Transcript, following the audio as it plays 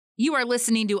You are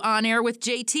listening to On Air with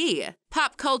JT.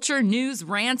 Pop culture, news,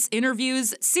 rants,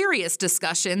 interviews, serious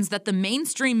discussions that the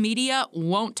mainstream media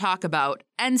won't talk about,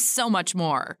 and so much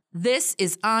more. This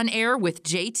is On Air with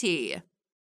JT.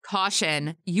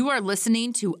 Caution, you are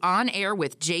listening to On Air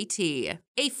with JT,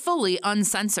 a fully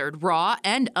uncensored, raw,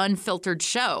 and unfiltered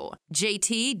show.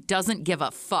 JT doesn't give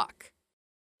a fuck.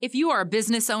 If you are a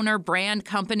business owner, brand,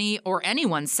 company, or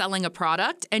anyone selling a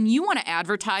product and you want to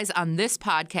advertise on this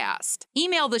podcast,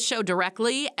 email the show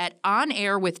directly at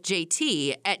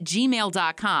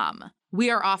onairwithjt@gmail.com. We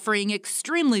are offering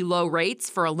extremely low rates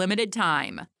for a limited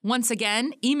time. Once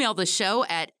again, email the show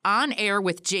at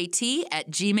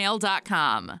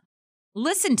onairwithjt@gmail.com.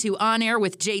 Listen to On Air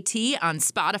with JT on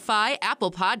Spotify, Apple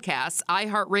Podcasts,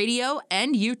 iHeartRadio,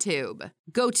 and YouTube.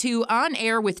 Go to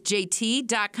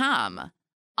onairwithjt.com.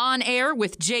 On Air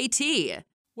with JT.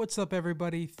 What's up,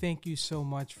 everybody? Thank you so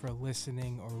much for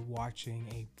listening or watching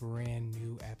a brand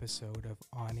new episode of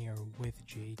On Air with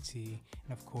JT.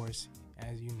 And of course,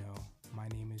 as you know, my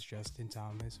name is Justin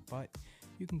Thomas, but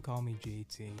you can call me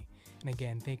JT. And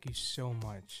again, thank you so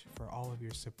much for all of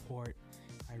your support.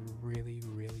 I really,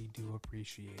 really do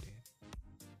appreciate it.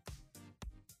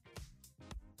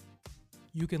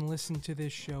 You can listen to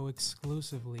this show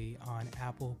exclusively on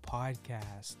Apple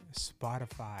Podcasts,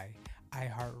 Spotify,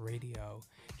 iHeartRadio.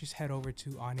 Just head over to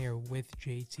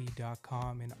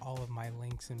OnAirWithJT.com and all of my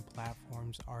links and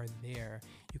platforms are there.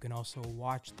 You can also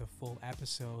watch the full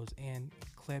episodes and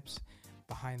clips,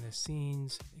 behind the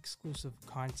scenes, exclusive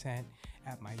content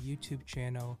at my YouTube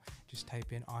channel. Just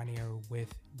type in On Air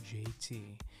with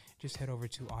JT. Just head over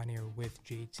to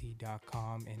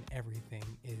OnAirWithJT.com and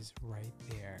everything is right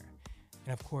there.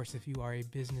 And of course, if you are a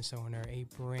business owner, a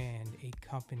brand, a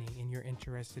company, and you're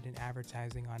interested in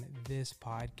advertising on this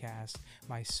podcast,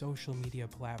 my social media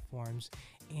platforms,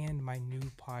 and my new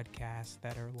podcasts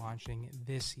that are launching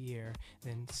this year,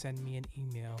 then send me an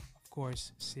email. Of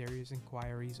course, serious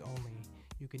inquiries only.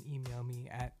 You can email me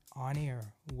at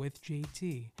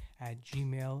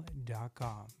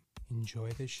onairwithjt@gmail.com.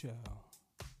 Enjoy the show.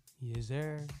 Yes,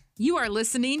 sir. You are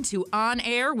listening to On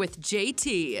Air with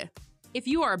JT. If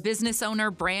you are a business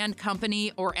owner, brand,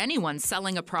 company, or anyone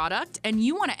selling a product and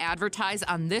you want to advertise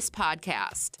on this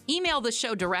podcast, email the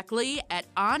show directly at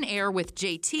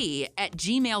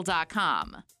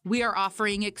onairwithjt@gmail.com. We are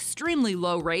offering extremely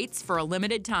low rates for a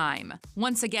limited time.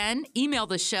 Once again, email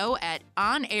the show at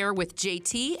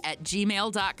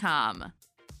onairwithjt@gmail.com.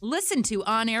 Listen to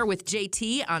On Air with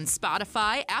JT on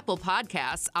Spotify, Apple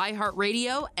Podcasts,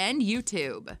 iHeartRadio, and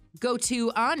YouTube. Go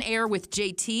to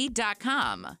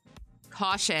onairwithjt.com.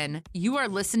 Caution, you are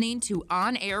listening to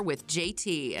On Air with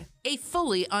JT, a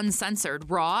fully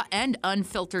uncensored, raw, and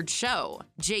unfiltered show.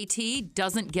 JT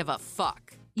doesn't give a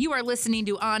fuck. You are listening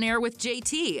to On Air with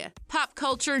JT. Pop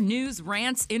culture, news,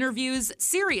 rants, interviews,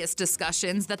 serious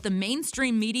discussions that the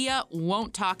mainstream media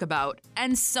won't talk about,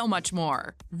 and so much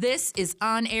more. This is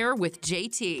On Air with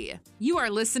JT. You are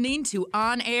listening to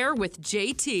On Air with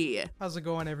JT. How's it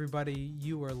going, everybody?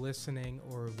 You are listening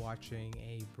or watching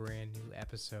a brand new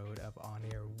episode of On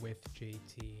Air with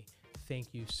JT.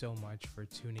 Thank you so much for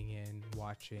tuning in,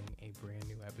 watching a brand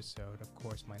new episode. Of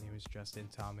course, my name is Justin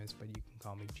Thomas, but you can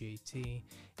call me JT.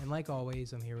 And like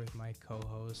always, I'm here with my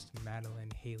co-host, Madeline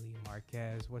Haley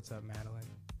Marquez. What's up, Madeline?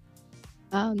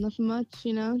 Nothing much,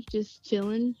 just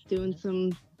chilling, doing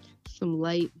some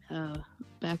light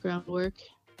background work.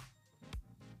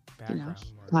 Work?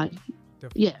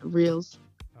 Reels.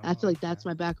 Oh, I feel like that's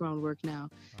my background work now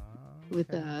with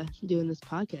doing this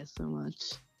podcast so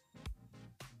much.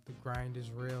 The grind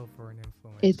is real for an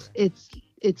influencer.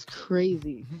 It's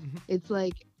crazy. It's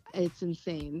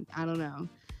insane. I don't know.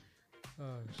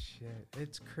 Oh shit,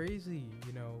 it's crazy.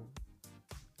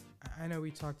 I know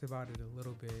we talked about it a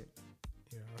little bit,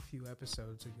 a few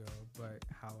episodes ago, but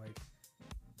how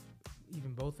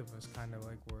even both of us kind of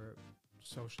were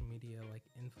social media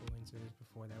influencers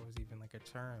before that was even a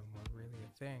term or really a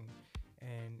thing,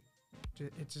 and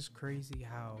it's just crazy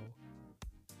how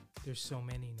there's so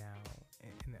many now.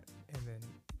 And then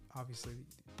obviously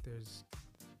there's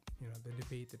the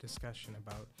debate, the discussion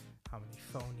about how many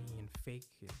phony and fake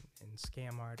and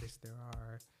scam artists there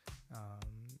are,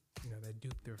 that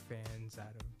dupe their fans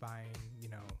out of buying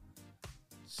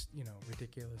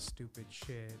ridiculous stupid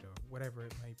shit or whatever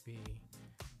it might be.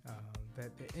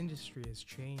 That the industry has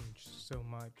changed so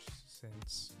much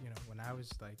since when I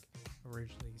was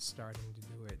originally starting to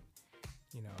do it,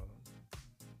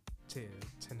 to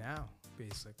now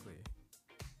basically.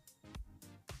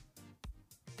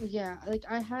 Yeah,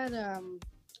 I had an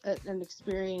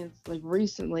experience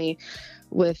recently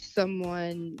with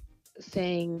someone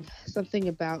saying something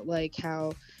about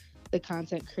how the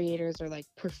content creators are like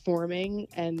performing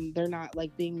and they're not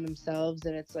like being themselves,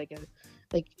 and it's like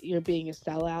you're being a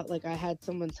sellout. Like I had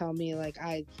someone tell me like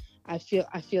I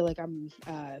feel like I'm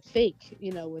fake,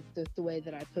 with the way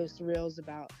that I post reels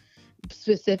about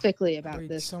specifically about Wait,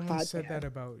 this someone said podcast. that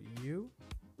about you?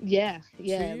 To Yeah,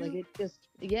 like you?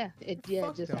 it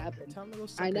Fuck just them. happened. Tell them to go I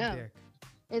suck a know. dick.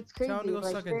 It's Tell them to crazy. go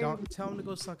Like suck a they're Tell them to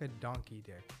go suck a donkey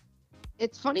dick.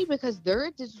 it's funny because they're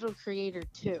a digital creator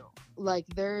too. Like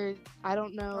they're I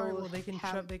don't All right, know well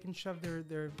how. they can shove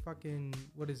their fucking,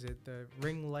 what is it, the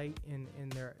ring light in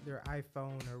their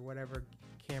iPhone or whatever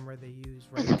camera they use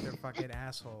right up their fucking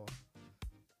asshole.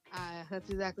 That's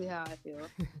exactly how I feel.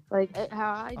 Like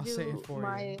how I I'll say it do for you.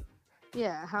 my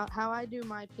yeah, how I do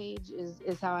my page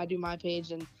is how I do my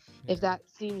page, and if Yeah. that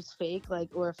seems fake, like,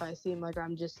 or if I seem like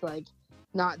I'm just like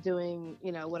not doing,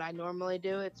 what I normally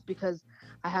do, it's because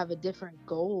I have a different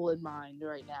goal in mind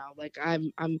right now. Like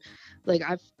I'm like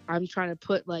I'm trying to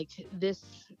put like this,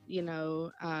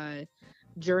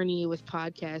 journey with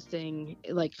podcasting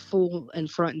like full and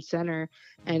front and center,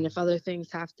 and Mm. if other things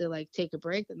have to like take a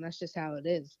break, then that's just how it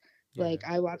is. Yeah. Like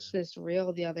I watched this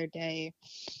reel the other day,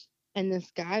 and this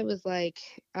guy was like,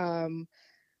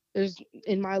 there's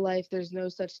in my life there's no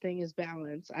such thing as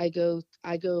balance. I go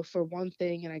for one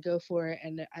thing and I go for it,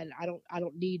 and I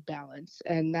don't need balance.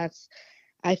 And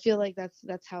I feel like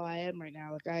that's how I am right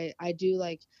now. Like I do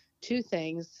like two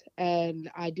things and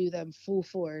I do them full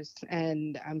force,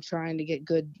 and I'm trying to get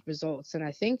good results, and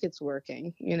I think it's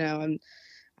working. And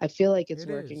I feel like it's It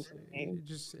working is. for me.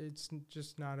 It's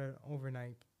just not an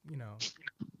overnight,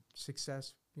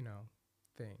 success,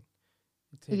 thing.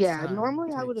 It takes Yeah, time. It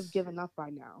normally I would have takes given up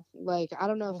by now. Like I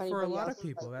don't know Well, if for a anybody lot else of is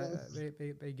people, like that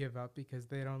this. they give up because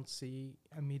they don't see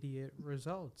immediate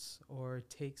results, or it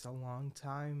takes a long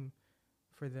time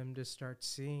for them to start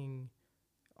seeing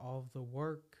all of the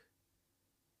work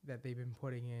that they've been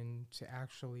putting in to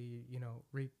actually,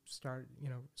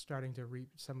 starting to reap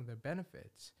some of the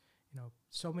benefits.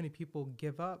 So many people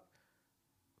give up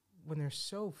when they're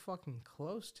so fucking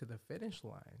close to the finish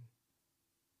line.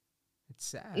 It's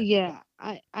sad. Yeah,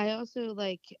 I also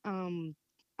like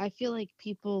I feel like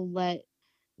people let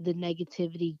the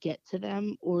negativity get to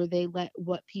them, or they let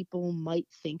what people might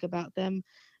think about them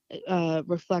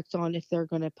reflect on if they're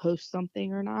going to post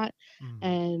something or not. Mm.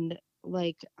 And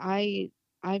like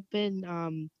I've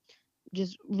been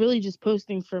just really just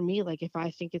posting for me, like if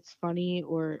I think it's funny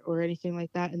or anything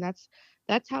like that. And that's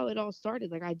how it all started.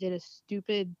 Like I did a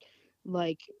stupid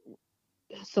like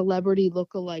celebrity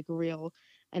look-alike reel,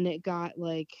 and it got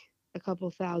like a couple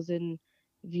thousand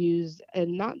views,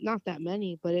 and not that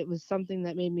many, but it was something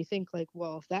that made me think like,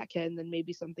 well, if that can, then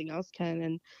maybe something else can.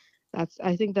 And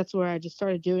I think that's where I just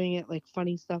started doing it, like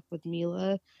funny stuff with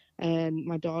Mila and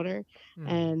my daughter.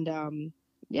 Mm. And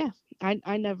yeah,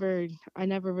 I never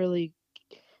really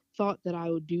thought that I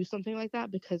would do something like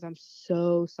that because I'm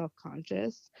so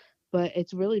self-conscious, but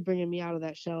it's really bringing me out of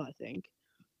that shell, I think.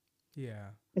 Yeah.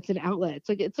 It's an outlet.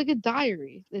 It's like a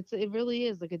diary. It really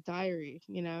is like a diary.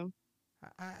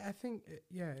 I think,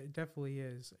 yeah, it definitely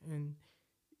is. And,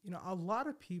 a lot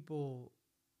of people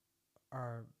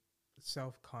are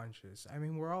self-conscious. I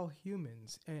mean, we're all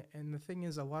humans, and the thing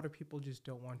is, a lot of people just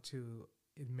don't want to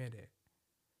admit it.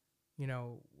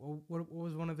 What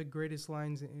was one of the greatest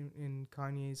lines in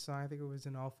Kanye's song? I think it was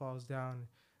in All Falls Down.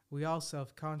 We all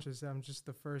self-conscious. I'm just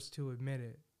the first to admit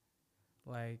it.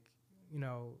 Like, you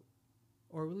know,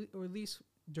 or at least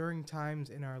during times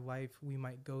in our life, we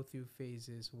might go through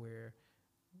phases where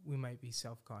we might be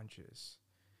self-conscious.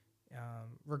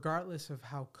 Regardless of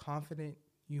how confident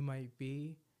you might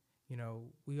be,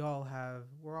 we're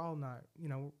all not,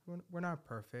 we're not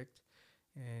perfect,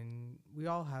 and we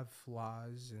all have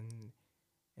flaws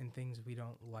and things we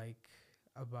don't like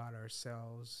about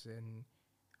ourselves. And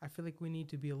I feel like we need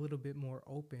to be a little bit more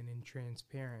open and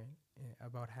transparent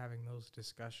about having those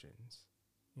discussions,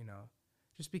 you know,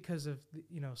 just because of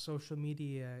social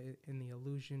media and the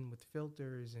illusion with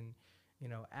filters and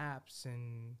apps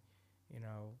and you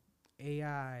know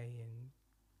AI and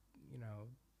you know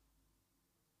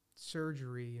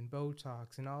surgery and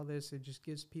Botox and all this. It just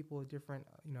gives people a different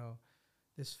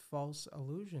this false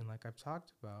illusion, like I've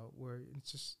talked about, where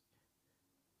it's just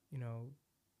you know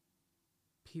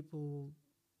people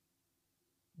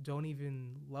don't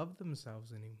even love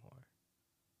themselves anymore.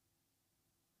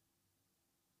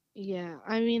 Yeah,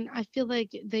 I mean, I feel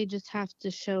like they just have to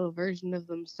show a version of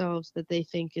themselves that they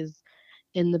think is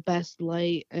in the best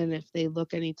light, and if they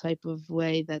look any type of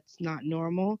way that's not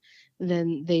normal,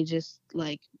 then they just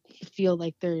like feel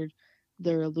like they're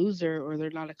a loser or they're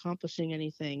not accomplishing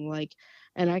anything. Like,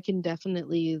 and I can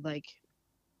definitely like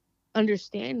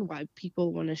understand why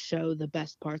people want to show the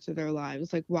best parts of their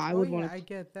lives. Like, why Oh would yeah, want I to,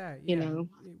 get that. you Yeah, know,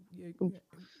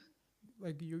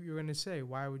 like you're gonna say,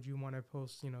 why would you want to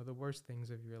post, the worst things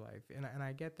of your life? And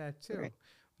I get that too, right.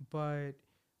 but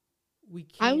we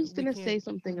I can't was we gonna can't. say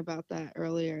something about that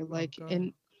earlier, Oh, like, go ahead.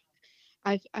 and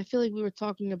I feel like we were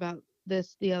talking about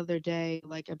this the other day,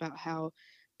 like about how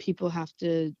people have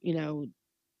to,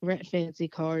 rent fancy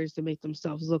cars to make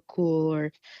themselves look cool,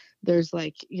 or there's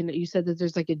like, you said that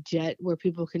there's like a jet where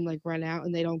people can like run out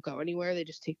and they don't go anywhere, they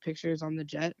just take pictures on the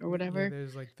jet or Yeah, whatever.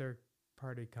 there's like third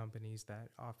party companies that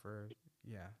offer,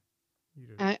 yeah, you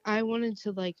to. I wanted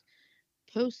to like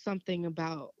post something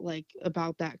about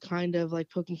that kind of like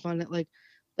poking fun at like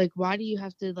why do you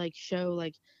have to like show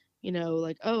like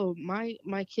like, oh, my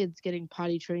kid's getting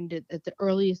potty trained at the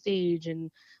earliest age and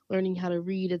learning how to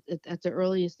read at the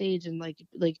earliest age, and like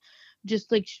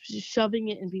just like shoving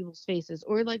it in people's faces,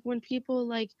 or like when people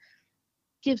like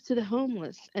give to the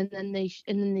homeless and then they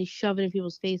shove it in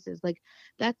people's faces. Like,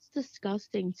 that's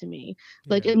disgusting to me.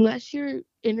 Like, Yeah. unless you're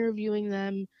interviewing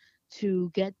them to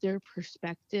get their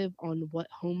perspective on what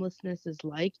homelessness is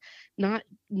like, not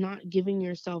giving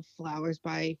yourself flowers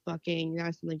by fucking,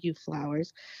 not like you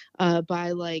flowers,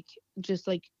 by like just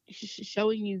like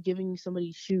showing you giving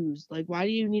somebody shoes. Like, why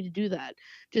do you need to do that?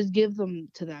 Just give them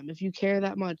to them if you care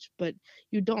that much, but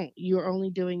you don't. You're only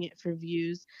doing it for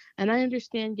views. And I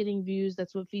understand getting views,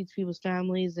 that's what feeds people's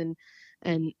families and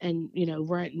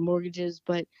rent and mortgages,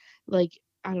 but like,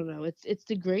 I don't know, it's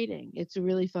degrading. It's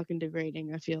really fucking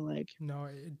degrading, I feel like. No,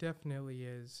 it definitely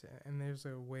is, and there's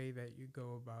a way that you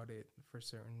go about it for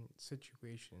certain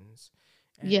situations,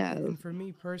 Yeah. and for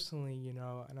me personally,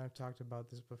 and I've talked about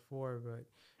this before, but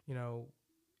you know,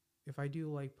 if I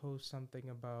do like post something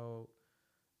about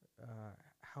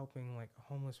helping like a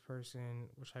homeless person,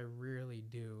 which I rarely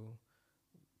do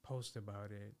post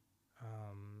about it,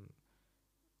 um,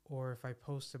 or if I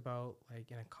post about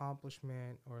like an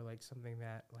accomplishment or like something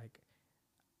that like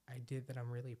I did that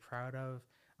I'm really proud of,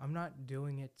 I'm not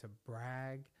doing it to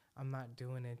brag. I'm not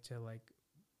doing it to like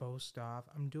boast off.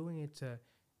 I'm doing it to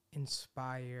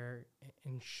inspire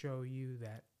and show you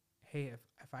that, hey,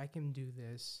 if I can do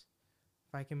this,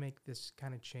 if I can make this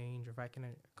kind of change, or if I can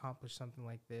accomplish something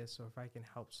like this, or if I can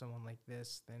help someone like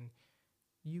this, then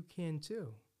you can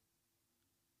too.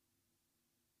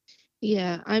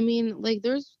 Yeah, I mean, like,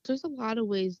 there's a lot of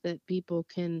ways that people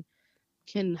can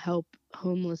help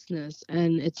homelessness,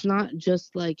 and it's not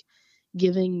just like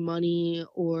giving money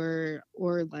or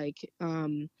like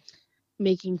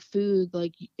making food.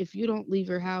 Like, if you don't leave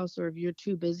your house or if you're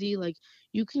too busy, like,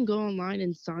 you can go online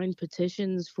and sign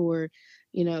petitions for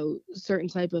certain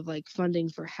type of like funding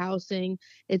for housing.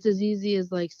 It's as easy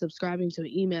as like subscribing to an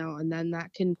email, and then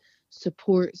that can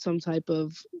support some type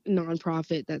of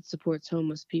nonprofit that supports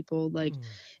homeless people. Like,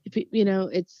 Mm. if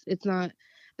it's not,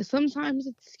 sometimes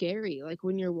it's scary, like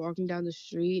when you're walking down the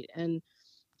street and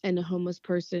a homeless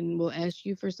person will ask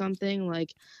you for something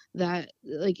like that.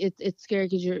 Like, it's scary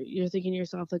because you're thinking to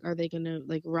yourself, like, are they gonna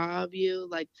like rob you?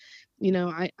 Like,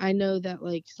 I know that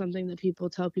like something that people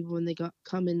tell people when they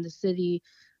come in the city,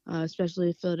 especially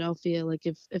in Philadelphia, like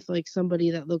if like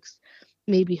somebody that looks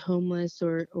maybe homeless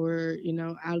or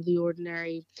out of the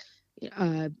ordinary,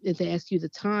 if they ask you the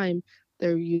time,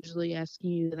 they're usually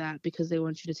asking you that because they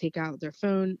want you to take out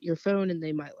your phone, and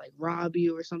they might like rob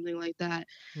you or something like that.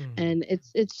 Mm. And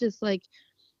it's just like,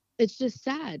 it's just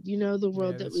sad, the Yeah,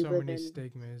 world that there's we so live many in.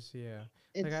 stigmas. Yeah,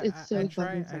 like It's I so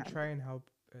try fucking sad. and help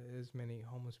as many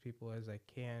homeless people as I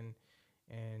can,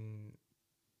 and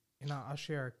I'll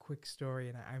share a quick story.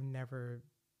 And I've never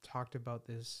talked about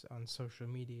this on social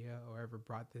media or ever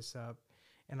brought this up,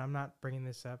 and I'm not bringing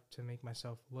this up to make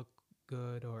myself look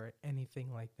good or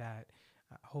anything like that.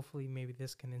 Hopefully, maybe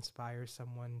this can inspire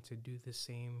someone to do the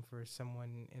same for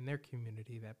someone in their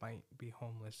community that might be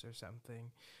homeless or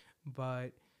something.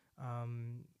 But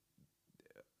um,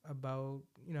 about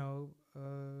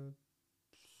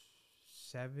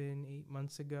 7 8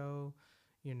 months ago,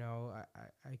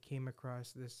 I came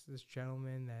across this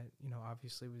gentleman that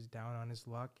obviously was down on his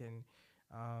luck, and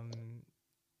um,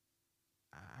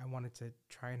 I wanted to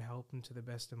try and help him to the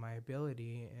best of my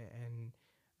ability, and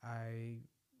I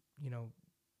you know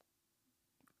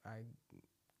I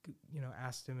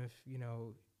asked him if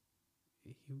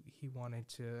he wanted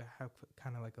to have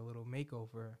kind of like a little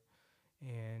makeover.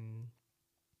 And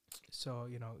so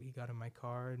he got in my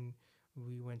car and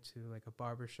we went to like a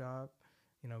barber shop.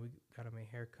 We got him a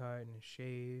haircut and a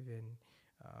shave, and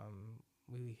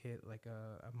we hit like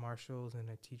a Marshalls and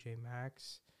a TJ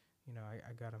Maxx.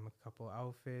 I got him a couple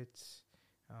outfits.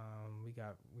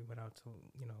 We went out to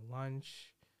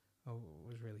lunch. Oh, it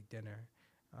was really dinner.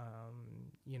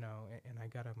 And I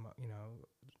got him,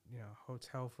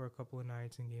 hotel for a couple of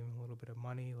nights and gave him a little bit of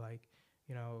money, like,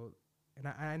 you know, and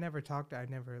I never talked, I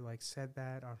never like said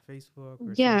that on Facebook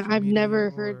or Yeah, social I've media, never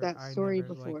heard or that I story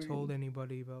never like before. told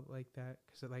anybody about like that,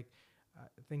 because like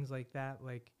things like that,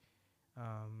 like,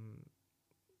 um,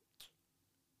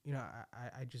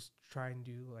 I just try and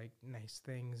do like nice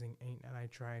things, and I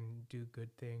try and do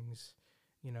good things,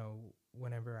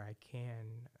 whenever I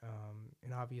can.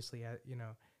 And obviously,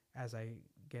 as I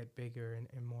get bigger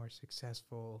and more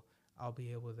successful, I'll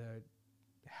be able to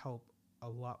help a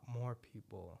lot more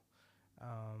people.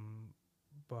 Um,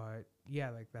 but yeah,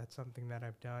 like that's something that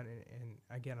I've done, and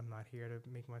again, I'm not here to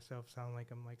make myself sound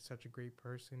like I'm like such a great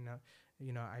person.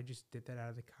 I just did that out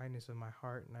of the kindness of my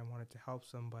heart, and I wanted to help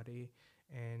somebody,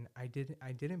 and I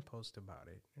didn't post about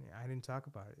it. I didn't talk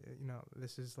about it.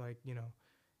 This is like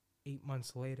 8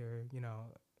 months later.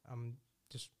 I'm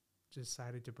just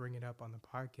decided to bring it up on the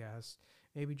podcast,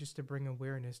 maybe just to bring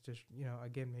awareness to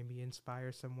again, maybe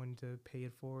inspire someone to pay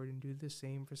it forward and do the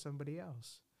same for somebody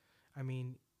else. I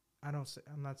mean, I'm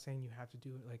not saying you have to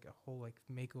do it like a whole like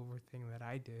makeover thing that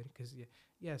I did, because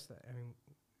yes, I mean,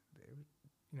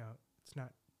 it's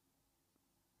not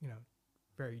you know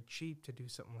very cheap to do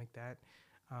something like that.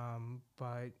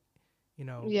 But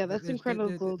Yeah, that's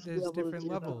incredible to be there's able to different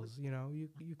do that. levels.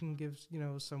 You can give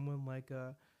someone like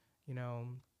a you know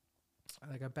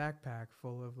like a backpack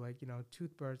full of like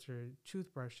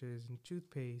toothbrushes and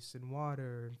toothpaste and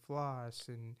water and floss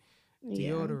and Yeah.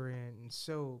 deodorant and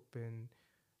soap and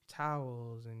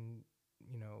towels and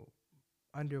you know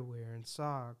underwear and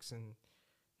socks, and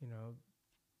you know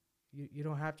you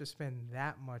don't have to spend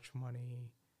that much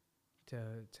money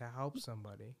to help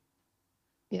somebody.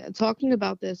 Yeah, talking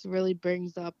about this really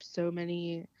brings up so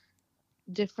many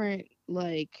different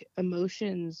like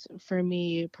emotions for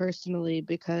me personally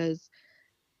because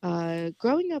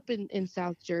growing up in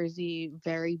South Jersey,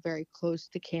 very very close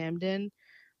to Camden,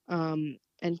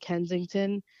 and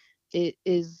Kensington, it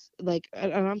is like,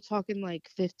 and I'm talking like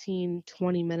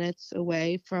 15-20 minutes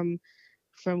away from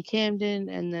Camden,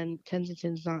 and then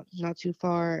Kensington's not too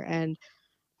far. And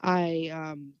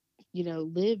I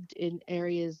lived in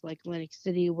areas like Atlantic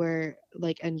City, where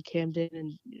like, and Camden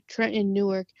and Trenton,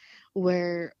 Newark,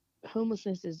 where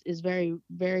homelessness is very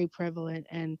very prevalent.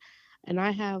 And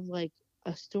I have like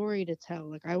a story to tell.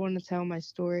 Like, I want to tell my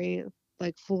story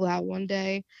like full out one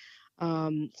day,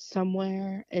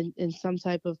 somewhere in some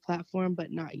type of platform,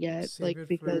 but not yet, like,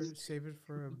 because Save it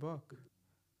for a book.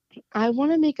 I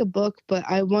want to make a book, but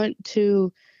I want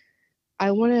to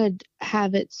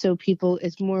have it so people,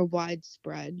 it's more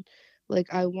widespread. Like,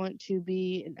 I want to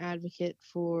be an advocate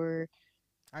for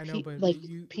I know, but like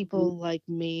people like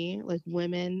me, like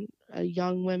women,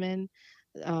 young women,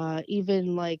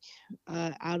 even like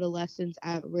adolescents,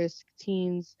 at risk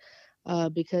teens,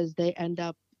 because they end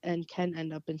up and can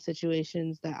end up in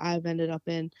situations that I've ended up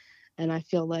in. And I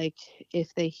feel like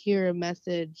if they hear a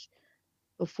message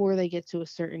before they get to a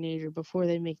certain age, or before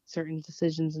they make certain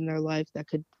decisions in their life that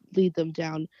could lead them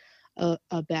down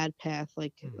a bad path,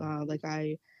 mhm. like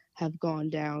I have gone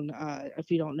down.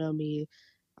 If you don't know me,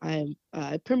 I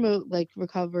promote like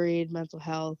recovery and mental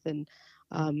health, and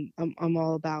I'm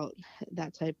all about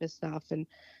that type of stuff. And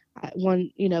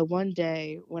one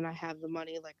day when I have the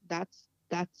money, like, that's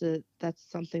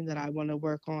something that I want to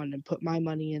work on and put my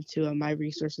money into and my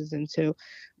resources into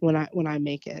when I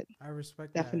make it. I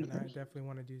respect that, and I Definitely. definitely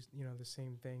want to do the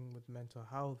same thing with mental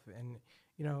health. And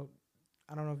you know,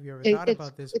 I don't know if you ever It, thought it's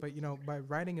about this, but it's by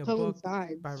writing a book,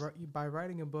 coincides. by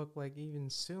writing a book like even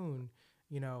soon,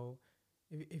 you know,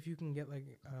 if you can get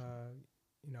like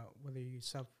whether you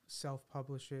self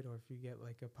publish it, or if you get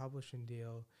like a publishing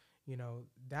deal,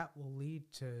 that will lead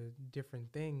to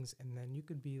different things, and then you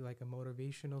could be like a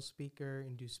motivational speaker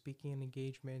and do speaking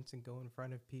engagements and go in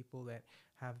front of people that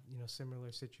have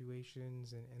similar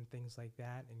situations, and things like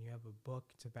that, and you have a book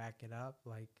to back it up,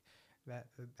 like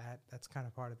that's kind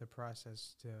of part of the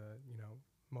process to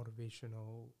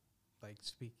motivational like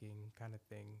speaking kind of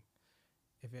thing,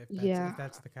 if Yeah,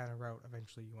 that's the kind of route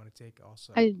eventually you want to take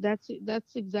also,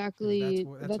 that's because exactly,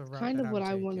 that's a that's route kind that of I'm what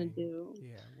I want to taking. do.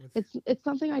 Yeah, with It's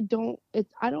something I don't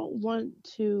want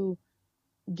to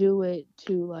do it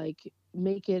to like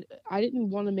make it. I didn't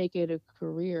want to make it a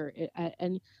career at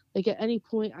any, like, at any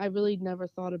point. I really never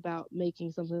thought about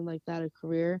making something like that a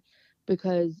career,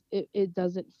 because it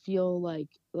doesn't feel like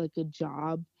a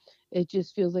job. It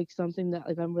just feels like something that,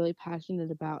 like, I'm really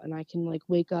passionate about, and I can like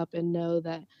wake up and know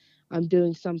that I'm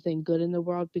doing something good in the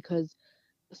world. Because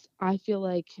I feel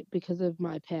like, because of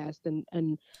my past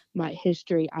and my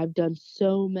history, I've done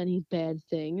so many bad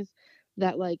things.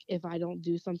 that like if I don't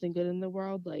do something good in the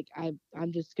world, like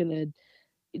I'm just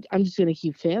gonna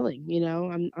keep failing, you know.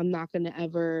 I'm not gonna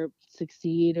ever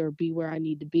succeed or be where I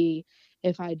need to be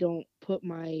if I don't put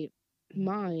my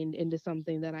mind into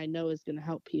something that I know is gonna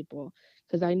help people.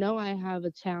 Because I know I have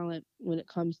a talent when it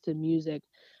comes to music,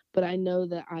 but I know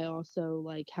that I also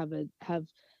like have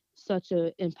such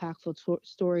a impactful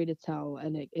story to tell,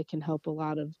 and it can help a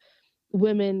lot of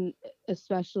women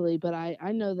especially, but I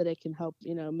know that it can help,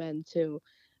 you know, men too.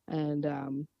 And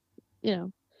you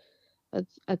know,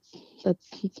 that's that's that's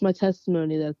it's my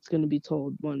testimony that's going to be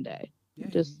told one day. Yeah,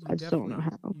 Just I just don't know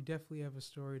how. you definitely have a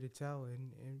story to tell,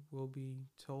 and will be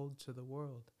told to the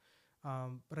world.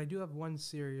 But I do have one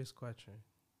serious question.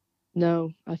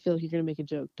 No, I feel like you're going to make a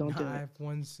joke. No, Don't do I it. have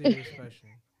one serious question.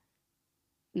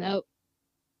 No.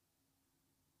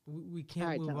 We All can't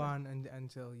right, move tell me. on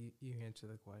until you answer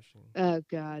the question. Oh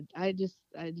God, I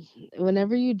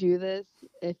whenever you do this,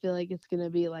 I feel like it's gonna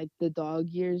be like the dog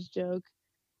years joke,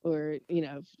 or you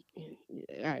know,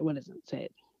 all right, what does it say?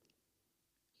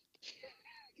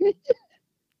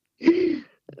 Do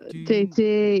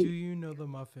JT, you know the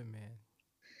Muffin Man?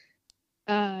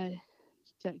 uh,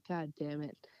 God damn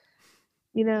it.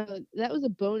 You know, that was a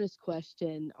bonus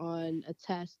question on a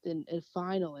test in a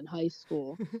final in high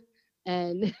school.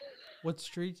 And What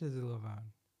street does it live on?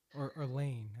 Or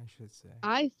lane, I should say.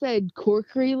 I said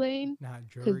Corkery Lane Not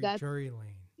because that's Jury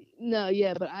Lane. no,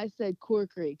 yeah, but I said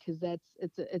Corkery because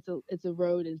it's a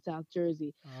road in South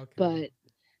Jersey. Okay.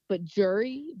 But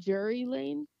Jury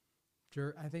Lane,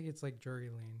 I think it's like Jury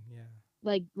Lane.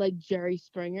 Yeah. like Jerry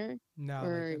Springer, No, like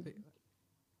or think it's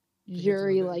with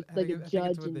jury like a I think it's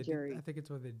judge with in I jury. think it's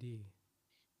with a D.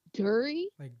 Jury,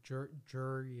 Like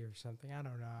jury or something. I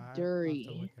don't know. I'll have to look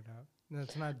Dury. it up. No,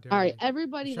 it's not All right, Dury.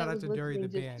 everybody Shout that out was to Dury the listening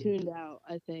just band. tuned out.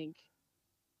 I think.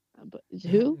 But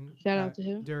who? And, Shout out to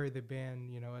who? Dury the band,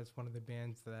 it's one of the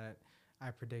bands that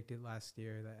I predicted last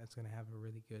year that it's going to have a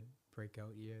really good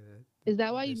breakout year Is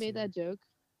that why you this made year. that joke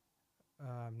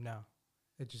No,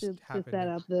 it just to happened set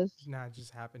to. up this? No, it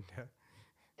just happened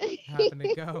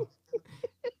to go.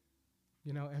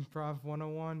 Improv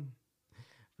 101.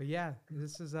 But yeah,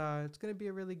 this is it's going to be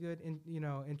a really good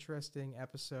interesting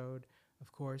episode.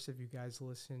 Of course, if you guys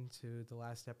listened to the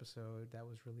last episode that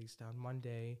was released on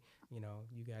Monday,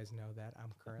 you guys know that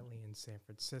I'm currently in San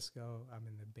Francisco. I'm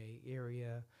in the Bay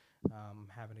Area.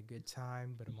 Having a good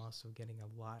time, but I'm also getting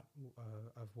a lot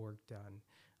of work done.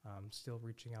 Still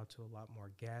reaching out to a lot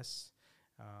more guests,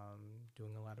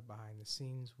 doing a lot of behind the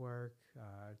scenes work,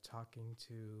 talking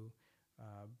to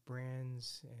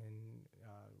brands, and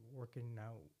working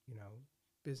out,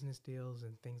 business deals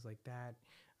and things like that.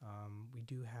 We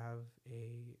do have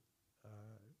a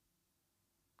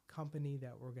company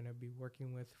that we're going to be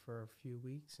working with for a few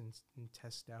weeks and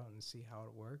test out and see how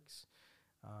it works.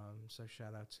 So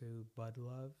shout out to Bud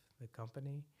Love, the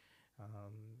company.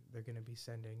 They're going to be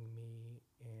sending me,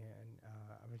 and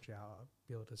eventually I'll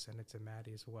be able to send it to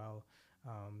Maddie as well,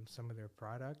 some of their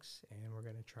products, and we're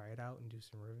going to try it out and do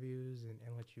some reviews and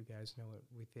let you guys know what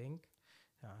we think.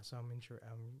 So I'm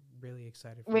really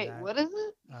excited for Wait, that. what is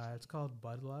it? It's called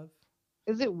Bud Love.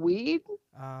 Is it weed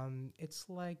It's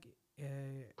like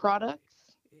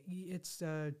products? it's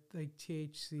like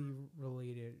THC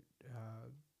related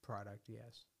product.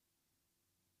 Yes.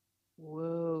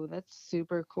 Whoa, that's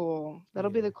super cool.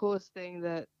 That'll be Yeah. the coolest thing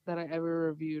that I ever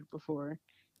reviewed before.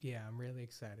 Yeah, I'm really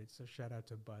excited. So shout out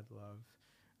to Bud Love.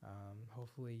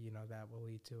 Hopefully, that will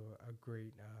lead to a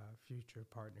great future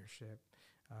partnership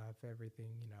if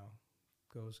everything,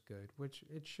 goes good, which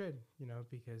it should,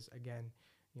 because again,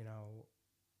 you know,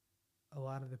 a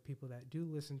lot of the people that do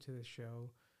listen to the show,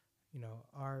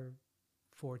 are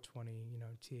 420,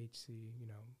 THC,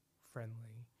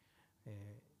 friendly, and,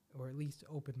 or at least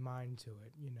open mind to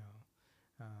it,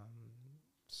 Um,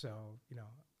 so,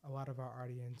 a lot of our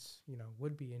audience,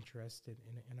 would be interested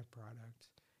in a product.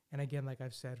 And again, like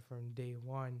I've said from day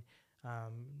one,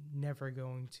 never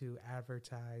going to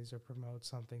advertise or promote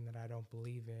something that I don't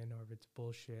believe in, or if it's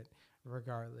bullshit,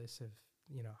 regardless of,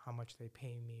 how much they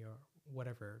pay me or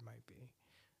whatever it might be.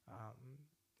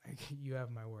 You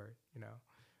have my word,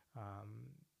 Um,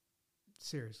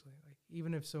 seriously, like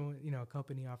even if someone, a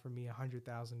company offered me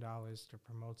 $100,000 to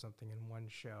promote something in one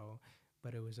show,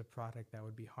 but it was a product that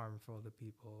would be harmful to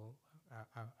people,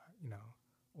 uh, uh, you know,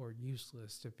 or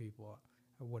useless to people,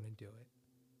 I wouldn't do it.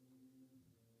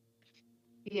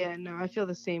 Yeah, no, I feel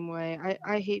the same way.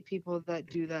 I hate people that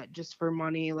do that just for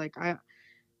money. Like I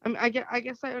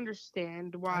guess I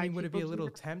understand I why mean, would it be people a do little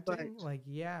that, but tempting? Like,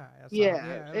 yeah, yeah,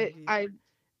 yeah, like, I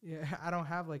yeah, I don't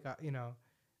have like a,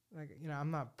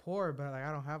 I'm not poor, but like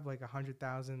I don't have like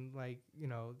 100,000, like,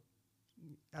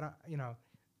 I don't,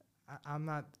 I'm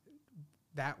not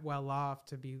that well off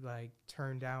to be like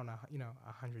turned down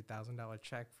 $100,000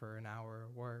 check for an hour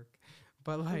of work,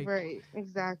 but like, Right,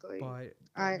 exactly. but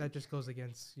I that just goes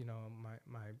against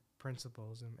my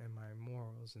principles and my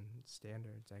morals and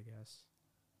standards, I guess.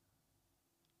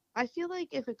 I feel like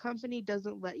if a company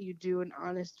doesn't let you do an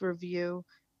honest review,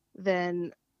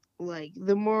 then like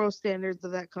the moral standards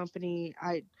of that company,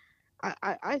 I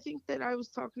think that I was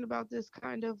talking about this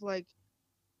kind of like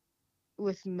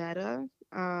with Meta.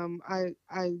 I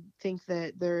think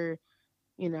that they're,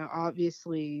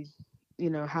 obviously,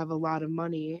 have a lot of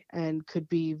money and could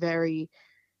be very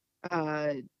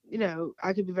uh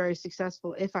I could be very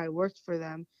successful if I worked for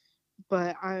them,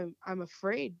 but I'm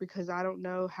afraid because I don't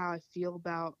know how I feel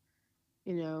about,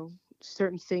 you know,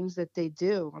 certain things that they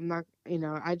do. I'm not,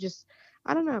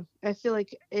 I don't know. I feel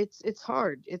like it's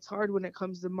hard. It's hard when it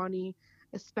comes to money,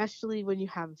 especially when you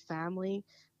have a family,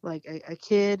 like a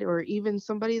kid or even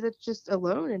somebody that's just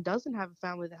alone and doesn't have a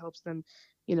family that helps them,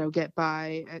 get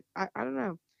by. I don't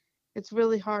know. It's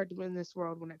really hard in this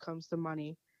world when it comes to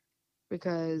money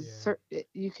because Yeah.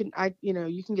 you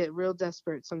can get real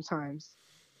desperate sometimes.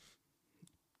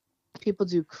 People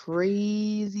do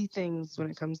crazy things when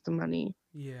it comes to money.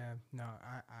 Yeah, no,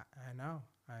 I know.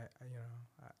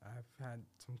 I've had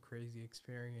some crazy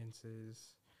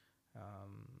experiences.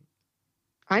 Um,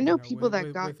 I you know know, people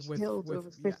that got killed with over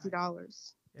yeah,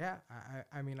 $50. yeah.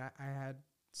 I mean, I had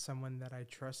someone that I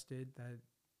trusted that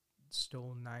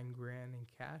stole 9 grand in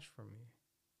cash from me.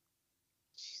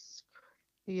 Jesus Christ.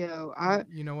 Yo,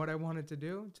 You know what I wanted to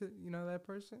do to that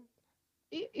person,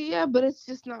 yeah, but it's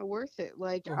just not worth it.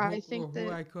 Like I or think who that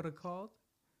I could have called.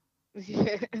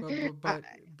 yeah, But but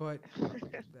I, but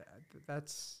but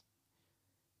that's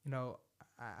you know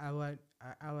I let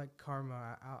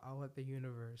karma. I'll let the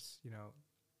universe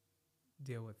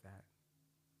deal with that.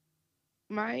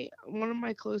 my one of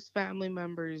my close family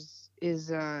members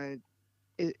is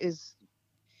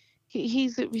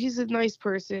he's a nice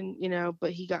person,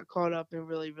 but he got caught up in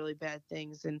really really bad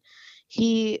things, and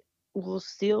he will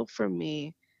steal from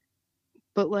me,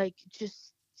 but like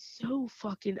just so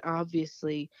fucking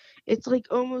obviously. It's like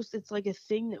almost it's like a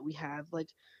thing that we have. Like,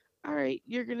 all right,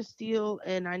 you're gonna steal,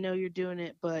 and I know you're doing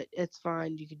it, but it's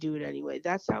fine. You could do it anyway.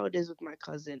 That's how it is with my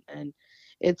cousin, and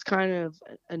it's kind of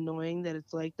annoying that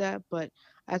it's like that. But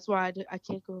that's why I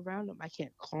can't go around him. I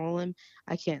can't call him.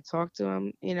 I can't talk to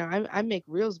him. I make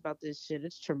reels about this shit.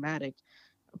 It's traumatic,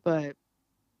 but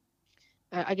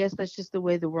I guess that's just the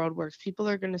way the world works. People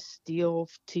are going to steal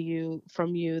to you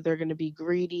from you. They're going to be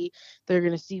greedy. They're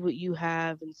going to see what you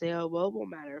have and say, "Oh, well, it won't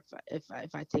matter if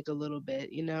I take a little bit."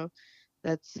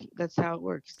 That's how it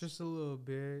works. Just a little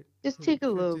bit. Just take a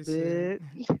little 50 Cent.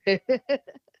 bit.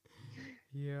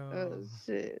 Yo. Oh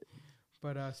shit.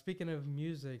 But speaking of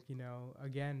music,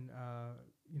 again,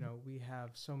 we have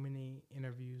so many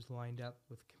interviews lined up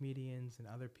with comedians and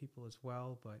other people as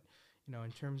well. But,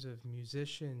 in terms of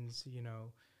musicians,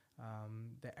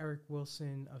 the Eric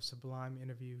Wilson of Sublime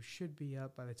interview should be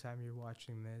up by the time you're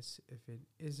watching this. If it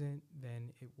isn't,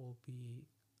 then it will be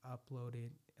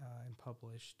uploaded and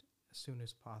published as soon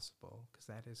as possible because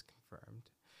that is confirmed.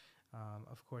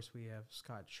 Of course, we have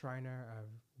Scott Schreiner of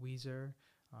Weezer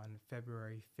on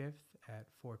February 5th at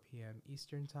 4 p.m.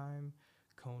 Eastern Time.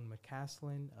 Cone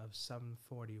McCaslin of Sum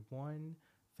 41,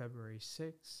 February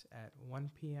 6th at 1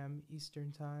 p.m.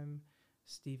 Eastern Time.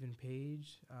 Stephen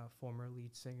Page, former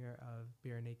lead singer of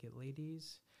Bare Naked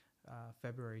Ladies,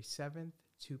 February 7th,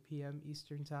 2 p.m.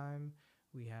 Eastern Time.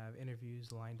 We have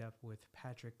interviews lined up with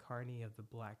Patrick Carney of the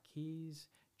Black Keys,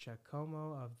 Chuck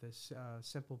Como of the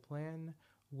Simple Plan,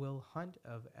 Will Hunt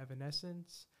of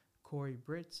Evanescence, Corey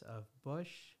Britz of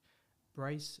Bush,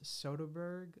 Bryce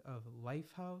Soderberg of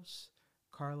Lifehouse,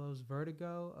 Carlos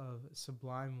Vertigo of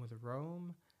Sublime with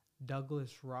Rome,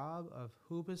 Douglas Robb of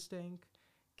Hoobastank,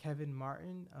 Kevin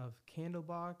Martin of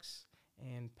Candlebox,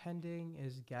 and pending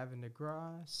is Gavin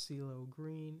DeGraw, CeeLo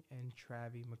Green, and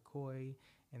Travie McCoy,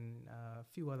 and a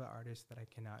few other artists that I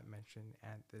cannot mention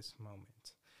at this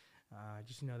moment.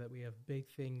 Just know that we have big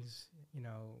things,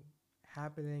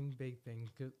 happening, big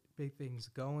things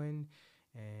going,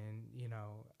 and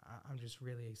I'm just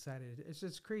really excited. It's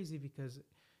just crazy because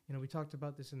we talked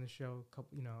about this in the show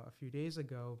a few days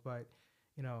ago, but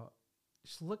you know,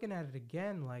 just looking at it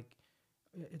again, like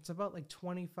it's about like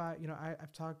 25.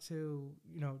 I've talked to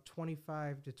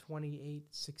 25 to 28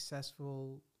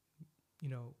 successful, you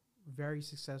know, very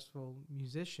successful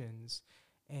musicians,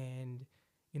 and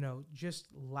just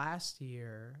last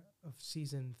year of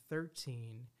season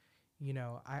 13,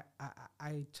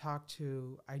 I talked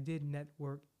to, I did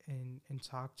network and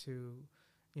talk to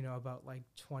about like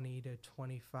 20 to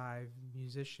 25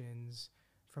 musicians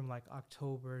from like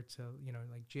October to,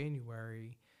 like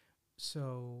January.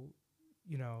 So,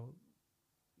 you know,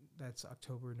 that's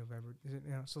October, November,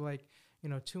 so like,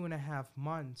 2.5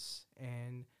 months.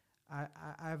 And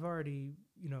I've already,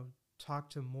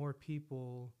 talked to more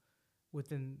people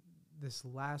within this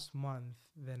last month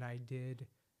than I did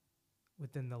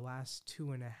within the last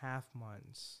 2.5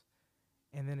 months.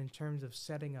 And then in terms of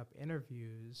setting up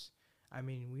interviews, I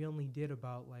mean, we only did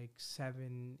about like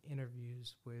 7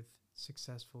 interviews with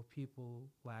successful people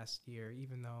last year,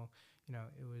 even though,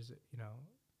 it was,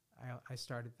 I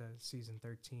started the season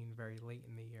 13 very late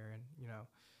in the year, and,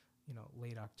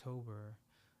 late October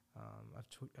of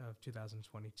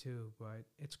 2022. But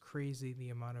it's crazy the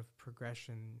amount of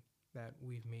progression that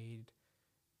we've made,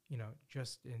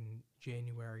 just in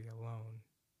January alone.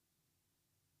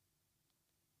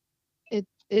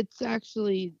 It's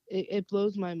actually it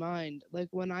blows my mind. Like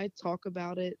when I talk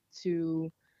about it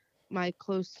to my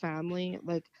close family,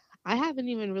 like I haven't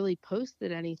even really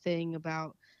posted anything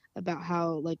about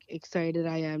how like excited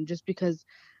I am, just because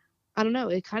I don't know,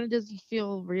 it kind of doesn't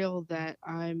feel real that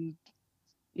I'm,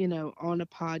 on a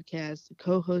podcast,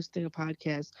 co-hosting a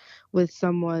podcast with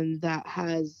someone that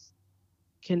has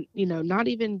not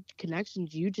even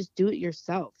connections. You just do it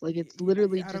yourself. Like it's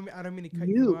literally just I don't mean to cut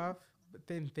you you. off, but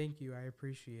then thank you. I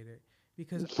appreciate it,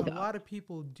 because a lot of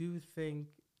people do think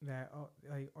that,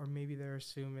 like, or maybe they're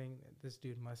assuming that this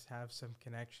dude must have some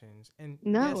connections. And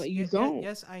No, yes, you don't.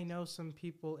 yes, I know some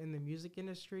people in the music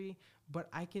industry, but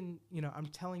I can, I'm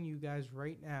telling you guys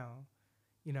right now,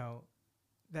 you know,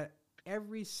 that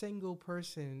every single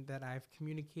person that I've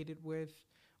communicated with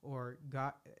or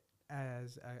got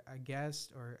as a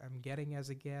guest, or I'm getting as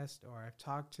a guest, or I've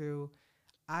talked to,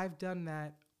 I've done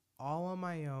that all on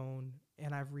my own,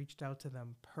 and I've reached out to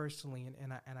them personally,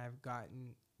 and I've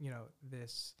gotten,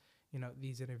 this,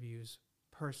 these interviews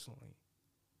personally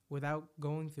without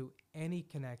going through any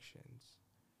connections.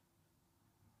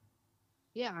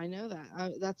 Yeah, I know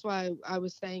that. That's why I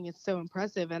was saying it's so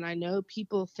impressive. And I know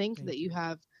people think that Thank you you.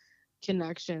 have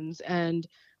connections, and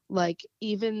like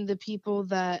even the people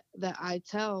that I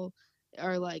tell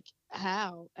are like,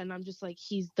 how? And I'm just like,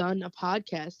 he's done a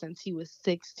podcast since he was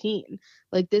 16.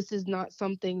 Like this is not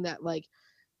something that like,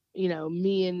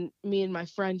 me and my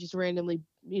friend just randomly,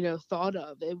 thought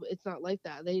of. It's not like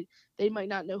that. They might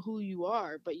not know who you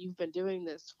are, but you've been doing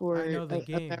this I for know the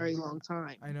a very game. long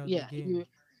time. I know the Yeah, game.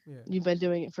 Yeah. you've been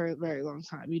doing it for a very long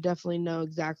time. You definitely know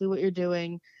exactly what you're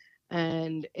doing.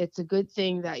 And it's a good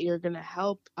thing that you're going to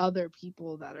help other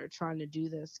people that are trying to do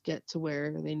this get to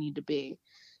where they need to be.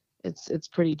 It's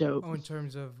pretty dope. Oh, in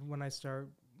terms of when I start,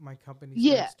 my company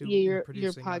Yeah, starts yeah, doing, your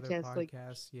producing other podcast, like,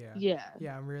 podcasts. Yeah. yeah.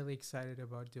 Yeah, I'm really excited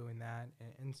about doing that.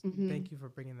 And Hmm. thank you for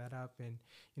bringing that up. And,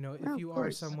 Oh, if of you are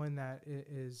course. someone that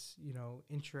is,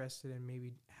 interested in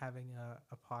maybe having a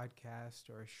podcast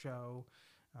or a show,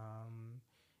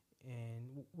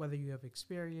 and whether you have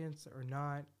experience or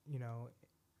not,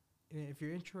 if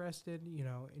you're interested,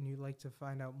 and you'd like to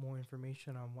find out more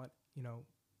information on what,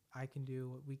 I can do,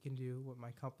 what we can do, what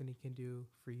my company can do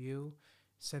for you,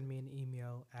 send me an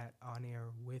email at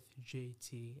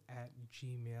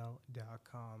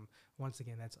onairwithjt@gmail.com. Once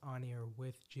again, that's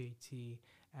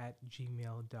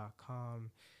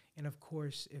onairwithjt@gmail.com. And of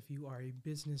course, if you are a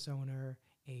business owner,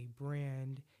 a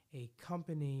brand, a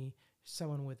company,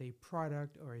 someone with a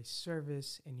product or a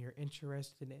service, and you're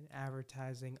interested in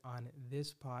advertising on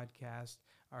this podcast,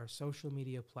 our social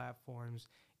media platforms,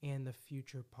 and the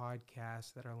future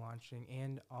podcasts that are launching,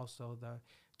 and also the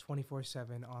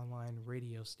 24/7 online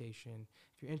radio station.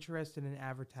 If you're interested in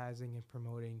advertising and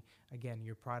promoting, again,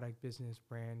 your product, business,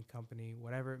 brand, company,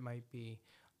 whatever it might be,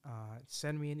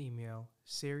 send me an email,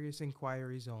 serious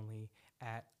inquiries only,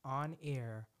 at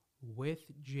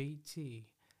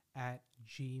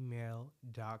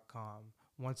onairwithjt@gmail.com.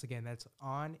 Once again, that's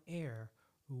on air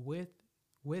with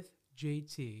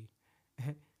JT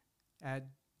at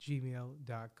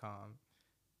gmail.com.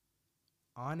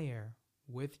 On air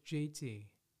with JT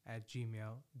at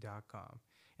gmail.com.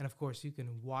 And of course, you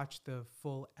can watch the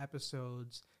full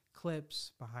episodes,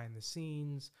 clips, behind the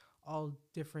scenes, all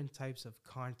different types of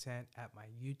content at my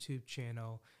YouTube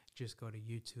channel. Just go to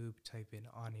YouTube, type in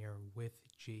On Air with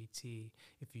JT.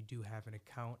 If you do have an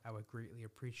account, I would greatly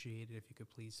appreciate it if you could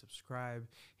please subscribe,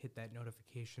 hit that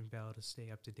notification bell to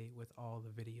stay up to date with all the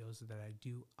videos that I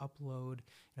do upload.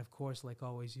 And of course, like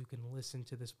always, you can listen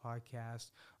to this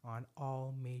podcast on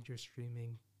all major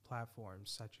streaming platforms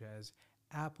such as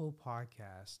Apple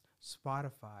Podcast,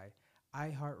 Spotify,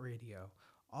 iHeartRadio,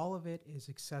 All of it is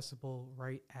accessible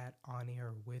right at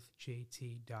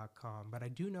OnAirWithJT.com. But I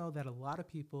do know that a lot of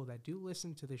people that do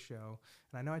listen to the show,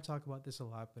 and I know I talk about this a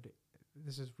lot, but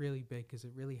this is really big because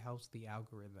it really helps the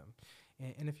algorithm.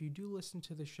 And if you do listen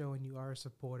to the show and you are a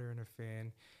supporter and a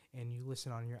fan, and you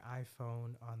listen on your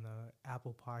iPhone on the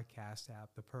Apple Podcast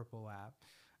app, the Purple app,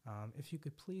 if you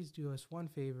could please do us one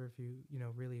favor, if you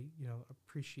really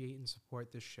appreciate and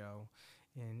support the show,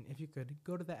 and if you could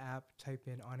go to the app, type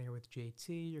in On Air with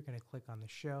JT, you're going to click on the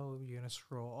show, you're going to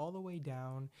scroll all the way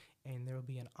down, and there will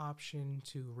be an option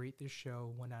to rate the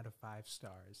show 1 out of 5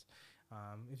 stars.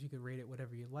 If you could rate it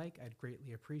whatever you like, I'd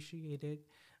greatly appreciate it.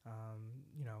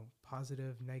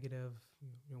 Positive, negative,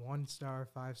 1 star,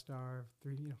 5 star,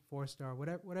 3, 4 star,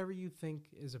 whatever you think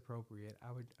is appropriate.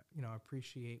 I would,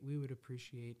 we would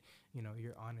appreciate,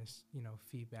 your honest,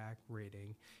 feedback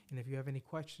rating. And if you have any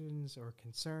questions or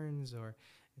concerns, or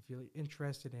if you're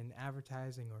interested in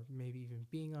advertising or maybe even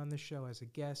being on the show as a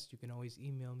guest, you can always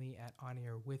email me at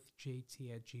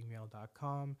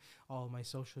onairwithjt@gmail.com. All of my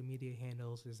social media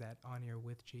handles is at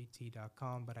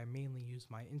onairwithjt.com, but I mainly use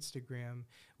my Instagram,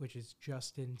 which is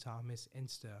Justin Thomas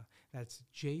Insta. That's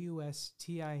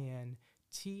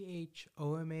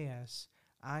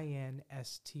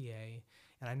JustinThomasinsta.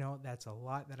 And I know that's a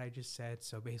lot that I just said,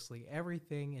 so basically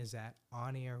everything is at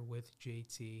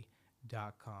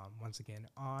onairwithjt.com. Once again,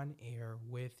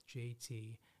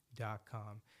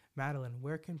 onairwithjt.com. Madeline,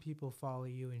 where can people follow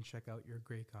you and check out your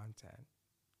great content?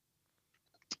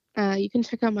 You can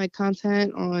check out my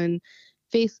content on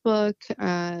Facebook,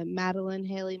 Madeline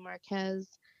Haley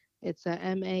Marquez. It's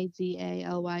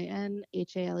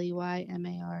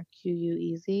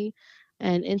MADALYNHALEYMARQUEZ.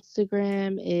 And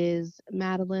Instagram is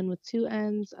Madeline with 2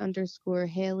 N's _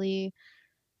 Haley.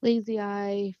 Lazy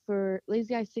Eye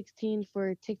 16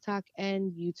 for TikTok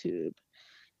and YouTube.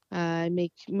 I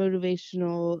make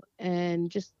motivational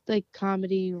and just like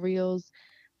comedy reels.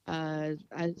 I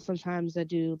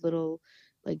do little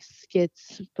like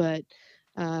skits, but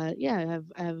yeah,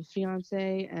 I have a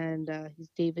fiance, and he's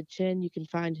David Chin. You can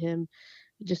find him.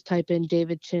 Just type in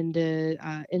David Chin to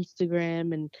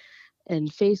Instagram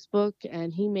and Facebook,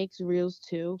 and he makes reels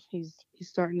too. He's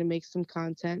starting to make some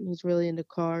content. He's really into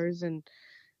cars, and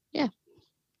yeah,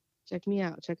 check me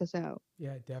out. Check us out.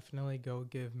 Yeah, definitely go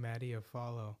give Maddie a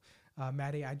follow.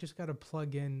 Maddie, I just got to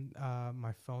plug in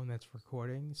my phone that's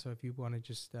recording. So if you want to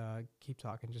just keep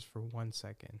talking just for 1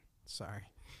 second. Sorry.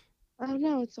 Oh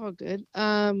no, it's all good.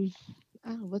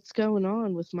 What's going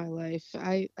on with my life?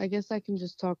 I guess I can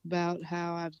just talk about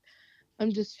how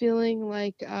I'm just feeling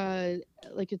like I'm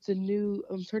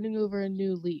turning over a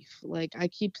new leaf. Like I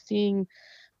keep seeing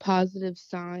positive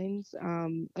signs.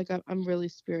 I'm really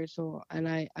spiritual, and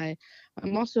I'm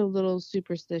also a little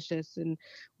superstitious, and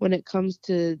when it comes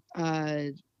to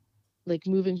like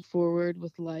moving forward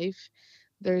with life,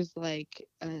 there's like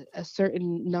a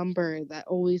certain number that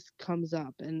always comes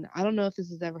up, and I don't know if this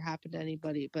has ever happened to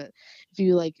anybody, but if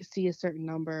you like see a certain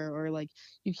number, or like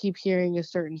you keep hearing a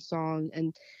certain song,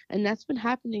 and that's been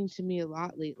happening to me a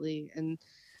lot lately. And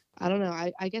I don't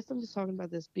know, I guess I'm just talking about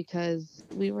this because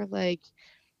we were like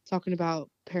talking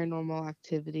about paranormal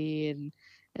activity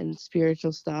and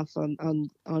spiritual stuff on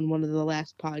one of the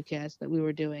last podcasts that we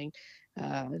were doing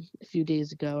a few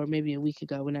days ago, or maybe a week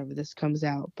ago, whenever this comes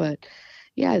out. But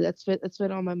yeah, that's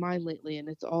been on my mind lately, and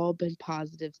it's all been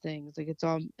positive things. Like it's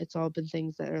all been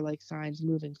things that are like signs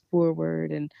moving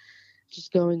forward and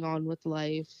just going on with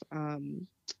life.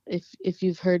 If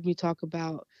you've heard me talk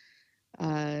about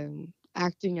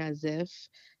acting as if,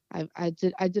 I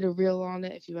did a reel on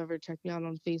it. If you ever check me out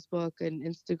on Facebook and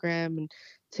Instagram and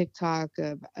TikTok,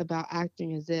 about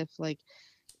acting as if,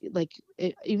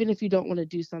 even if you don't want to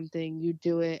do something, you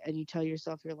do it and you tell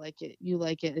yourself you like it.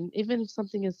 And even if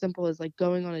something as simple as like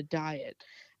going on a diet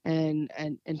and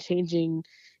changing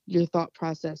your thought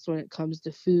process when it comes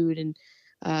to food. And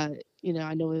I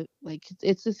know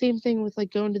it's the same thing with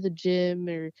like going to the gym,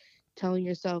 or telling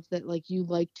yourself that like you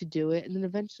like to do it, and then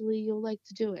eventually you'll like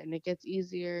to do it, and it gets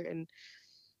easier. And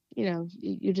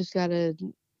you just got to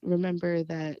remember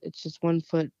that it's just one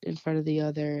foot in front of the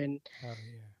other. And Oh,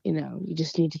 yeah. you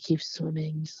just need to keep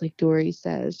swimming, just like Dory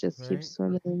says. Just keep Right.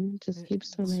 swimming. Just And keep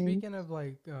swimming. speaking of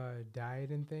like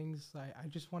diet and things, I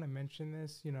just want to mention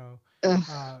this, Ugh.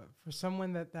 for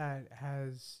someone that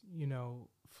has,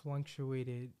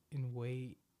 fluctuated in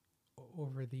weight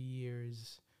over the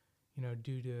years,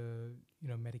 due to,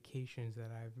 medications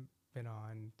that I've been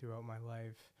on throughout my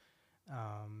life,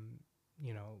 um,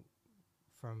 you know,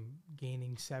 from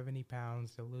gaining 70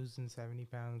 pounds to losing 70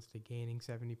 pounds to gaining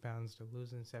 70 pounds to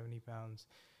losing 70 pounds.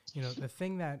 The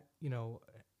thing that,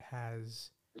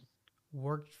 has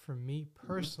worked for me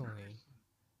personally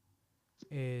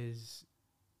is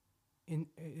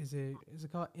is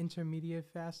it called intermediate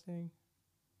fasting?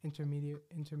 Intermediate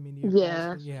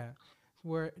Yeah. fasting, yeah,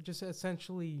 where just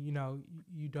essentially,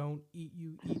 you don't eat,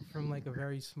 you eat from like a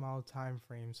very small time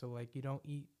frame, so like you don't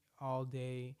eat all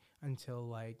day until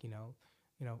like,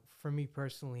 for me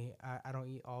personally, I don't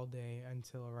eat all day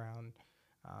until around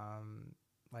um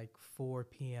like 4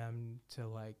 p.m. to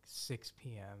like 6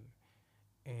 p.m.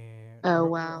 and Oh or,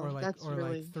 wow, that's or like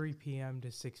really 3 p.m.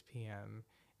 to 6 p.m.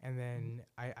 And then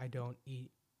I don't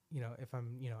eat, if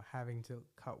I'm, having to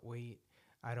cut weight,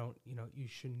 I don't, you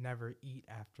should never eat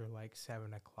after like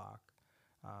 7 o'clock.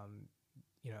 Um,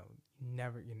 you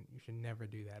should never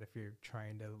do that if you're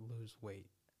trying to lose weight.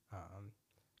 Um,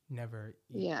 Never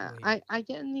eat yeah. late. I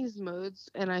get in these modes,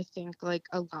 and I think like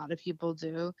a lot of people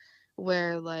do,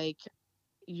 where like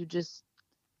you just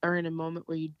are in a moment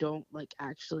where you don't like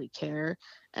actually care,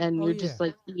 and Oh you're yeah. just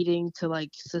like eating to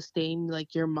like sustain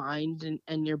like your mind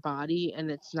and your body,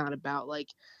 and it's not about like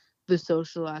the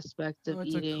social aspect of Oh,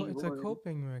 eating it's a or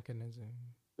coping mechanism.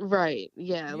 right.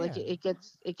 Yeah, like Yeah.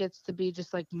 it gets to be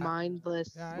just like I,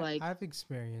 mindless, like I've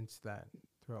experienced that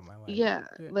throughout my life. yeah,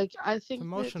 Yeah. like I It's think that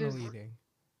emotional eating.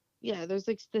 yeah, there's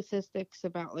like statistics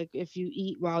about like if you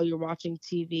eat while you're watching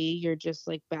TV, you're just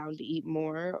like bound to eat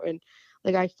more. And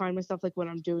like I find myself like when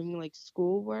I'm doing like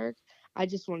schoolwork, I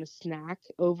just want to snack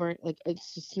over like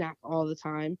it's just snack all the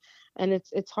time. And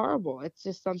it's horrible. It's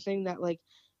just something that like,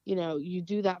 you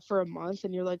do that for a month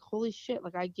and you're like, holy shit,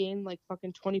 like I gained like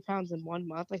fucking 20 pounds in 1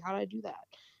 month. Like how did I do that?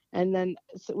 And then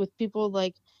so with people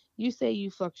like you say you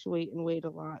fluctuate in weight a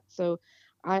lot. So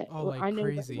Oh, like I know that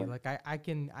crazy. Like I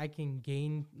can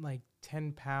gain like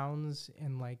 10 pounds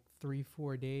in like 3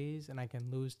 4 days, and I can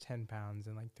lose 10 pounds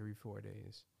in like 3 4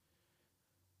 days.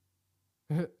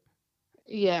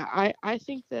 yeah, I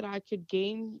think that I could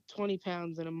gain 20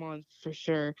 pounds in a month for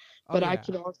sure, Oh but I yeah,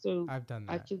 could also I've done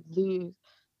I that. could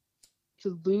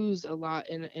lose a lot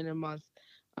in a month.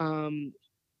 Um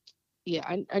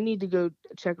yeah, I need to go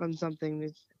check on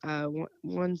something.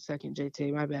 One second,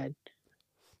 JT, my bad.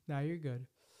 Now you're good.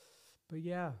 But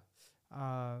yeah,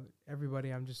 uh,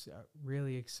 everybody, I'm just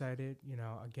really excited.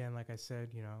 Again, like I said,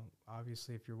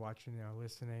 obviously, if you're watching or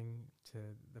listening to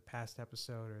the past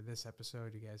episode or this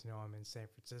episode, you guys know I'm in San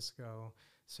Francisco.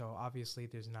 So obviously,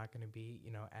 there's not going to be,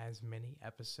 as many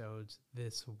episodes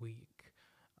this week.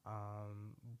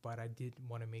 But I did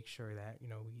want to make sure that,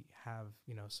 we have,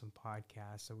 some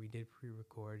podcasts. So we did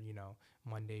pre-record,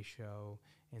 Monday show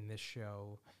and this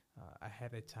show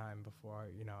ahead of time before,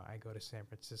 I go to San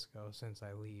Francisco, since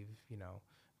I leave,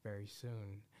 very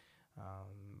soon.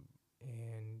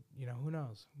 And who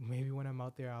knows? Maybe when I'm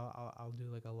out there, I'll do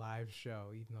like a live show,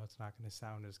 even though it's not going to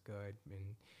sound as good.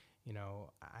 And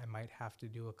I might have to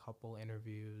do a couple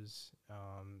interviews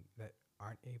that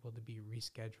aren't able to be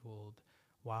rescheduled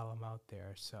while I'm out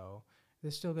there. So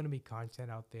there's still going to be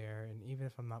content out there. And even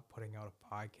if I'm not putting out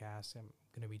a podcast, I'm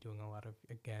going to be doing a lot of,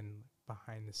 again,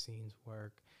 behind the scenes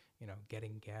work,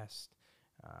 getting guests,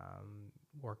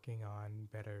 working on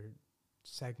better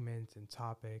segments and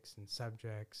topics and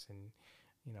subjects, and,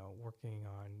 working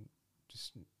on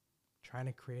just trying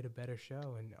to create a better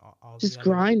show, and all the Just other,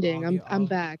 grinding. I'm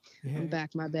back. I'm yeah,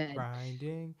 back, my bad.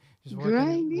 grinding, just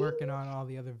Grinding. working on all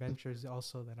the other ventures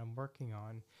also that I'm working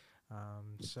on.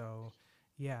 So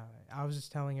yeah, I was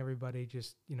just telling everybody,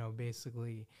 just,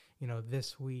 basically,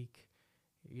 this week,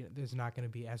 there's not going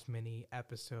to be as many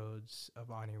episodes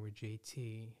of On Air with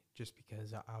JT, just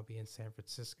because I'll be in San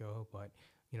Francisco. But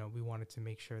we wanted to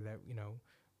make sure that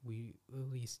we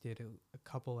at least did a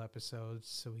couple episodes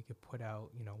so we could put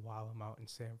out, while I'm out in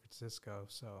San Francisco.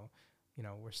 So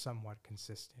we're somewhat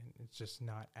consistent. It's just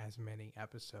not as many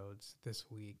episodes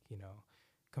this week,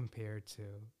 compared to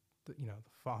the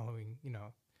following,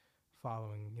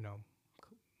 following,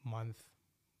 month,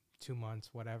 2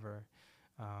 months, whatever.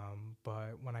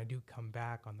 But when I do come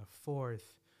back on the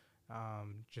 4th,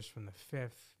 just from the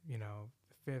 5th,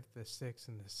 the 5th, the 6th,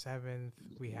 and the 7th,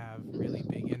 we have really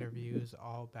big interviews,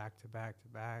 all back to back to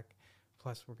back.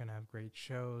 Plus, we're going to have great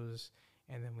shows.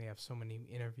 And then we have so many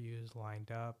interviews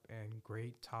lined up, and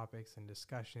great topics and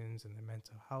discussions, and the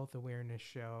mental health awareness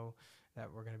show that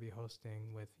we're going to be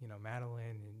hosting with,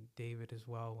 Madeline and David as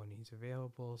well when he's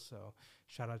available. So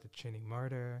shout out to Chinny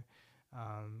Murder.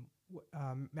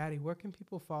 Maddie, where can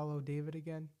people follow David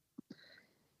again?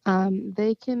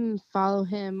 They can follow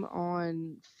him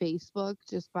on Facebook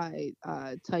just by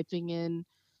typing in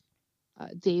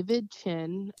David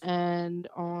Chin, and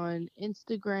on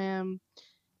Instagram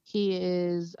he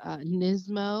is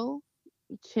Nismo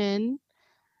Chin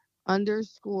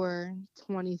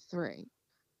 _23,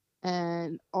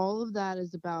 and all of that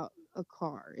is about a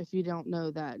car. If you don't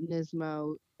know that,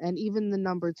 Nismo and even the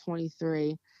number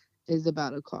 23 is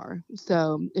about a car.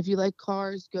 So if you like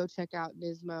cars, go check out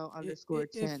Nismo underscore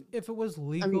 10. If it was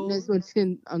I mean, legal, Nismo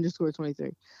 10 underscore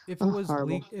 23. Oh,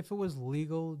 horrible. if it was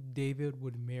legal, David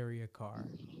would marry a car.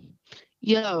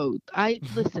 Yo, I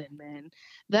listen, man.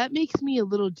 That makes me a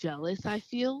little jealous, I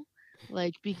feel.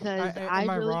 Like because I Am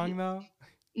I wrong really though?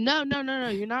 no,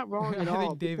 you're not wrong at I all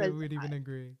think David because would even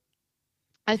agree.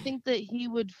 I think that he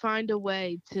would find a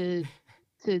way to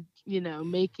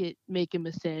make him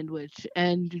a sandwich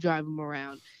and drive him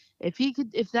around. If he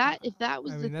could, if that I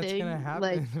was the mean, that's gonna thing, happen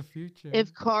like in the future.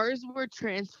 if cars were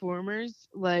transformers,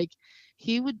 like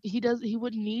he wouldn't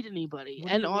need anybody.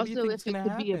 And What do you also think is if it gonna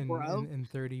could be a happen bro, in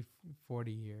 30,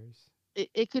 40 years?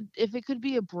 it could if it could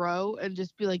be a bro and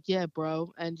just be like, yeah,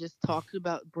 bro, and just talk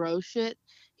about bro shit,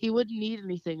 he wouldn't need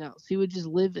anything else. He would just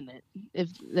live in it. If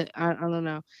I don't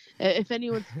know. If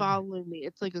anyone's following me,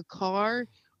 it's like a car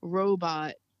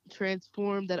robot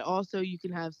transformed that also you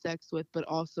can have sex with, but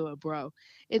also a bro.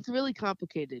 It's really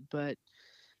complicated, but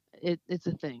it's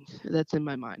a thing that's in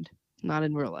my mind. Not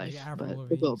in real Like life, Avril but it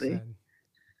Lavigne will be. said.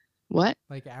 What?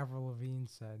 Like Avril Lavigne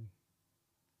said.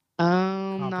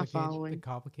 Not The following.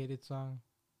 complicated song.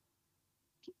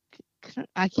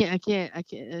 I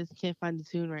can't find the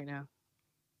tune right now.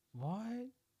 What?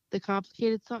 The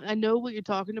complicated song. I know what you're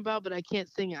talking about, but I can't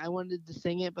sing it. I wanted to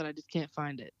sing it, but I just can't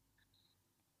find it.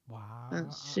 Oh Wow,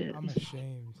 shit. I'm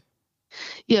ashamed.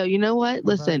 Yo, you know what?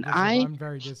 Listen, I'm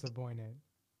very disappointed.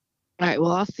 all right.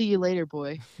 Well, I'll see you later,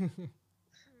 boy.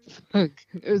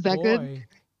 Was that good? Boy.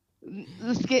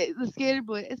 The skater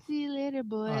boy. I see you later, All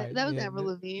boy. right, That was Avril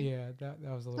Lavigne. yeah, that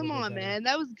was a little Come bit on, better. man.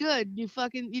 That was good. You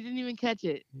didn't even catch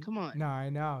it. Come No, on. I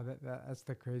know that's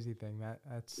the crazy thing.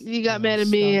 That's You got mad at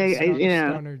me.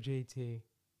 stoner JT.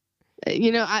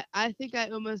 I think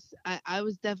I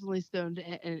was definitely stoned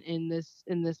in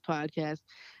this podcast,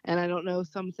 and I don't know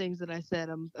some things that I said.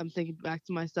 I'm thinking back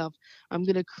to myself. I'm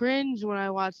gonna cringe when I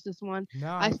watch this one. No,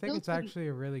 I I think still it's couldn't actually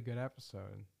a really good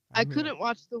episode. I I mean, couldn't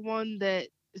watch the one that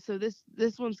so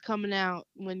this one's coming out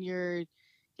when you're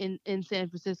in San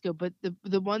Francisco, but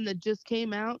the one that just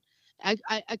came out.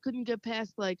 I couldn't get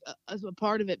past like a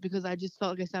part of it because I just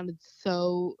felt like I sounded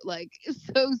so like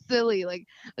so silly like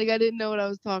I didn't know what I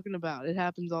was talking about. It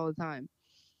happens all the time.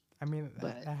 I mean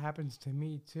But that happens to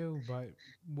me too. But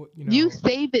what you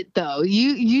save it though.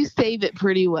 You save it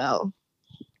pretty well.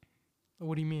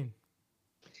 what do you mean?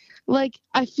 Like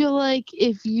I feel like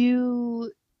if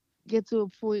you get to a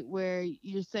point where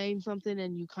you're saying something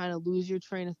and you kind of lose your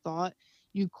train of thought,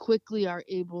 you quickly are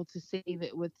able to save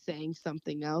it with saying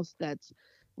something else that's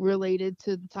related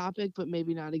to the topic, but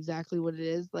maybe not exactly what it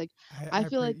is. Like I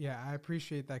feel like I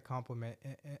appreciate that compliment,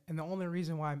 and the only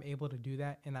reason why I'm able to do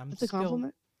that, and I'm it's a still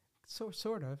compliment.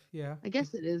 sort of, yeah, I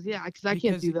guess it is, yeah, because I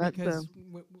can't do that. So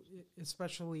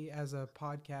especially as a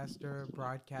podcaster,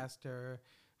 broadcaster,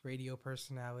 radio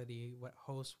personality, what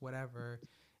host, whatever,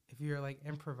 if you're like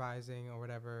improvising or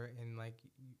whatever, and like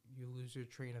you lose your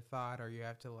train of thought, or you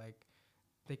have to like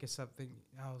think of something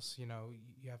else, you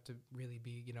have to really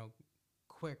be,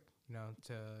 quick,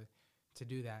 to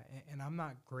do that. And I'm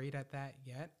not great at that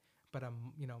yet, but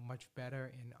I'm, much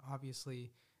better. And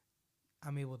obviously,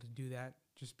 I'm able to do that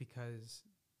just because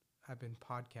I've been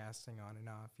podcasting on and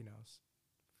off, for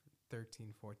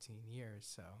 13, 14 years.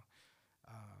 So,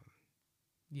 um,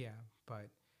 yeah, but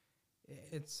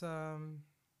it's,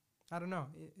 I don't know.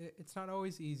 It's not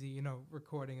always easy,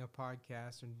 recording a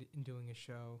podcast and doing a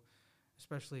show,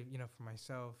 especially, for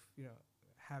myself,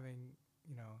 having,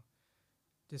 you know,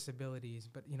 disabilities,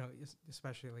 but,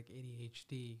 especially like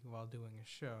ADHD while doing a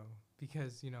show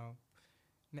because,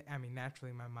 I mean,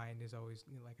 naturally, my mind is always,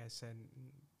 like I said,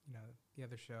 the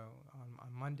other show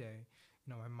on Monday,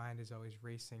 my mind is always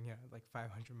racing, like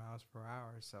 500 miles per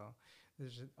hour. So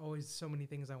there's just always so many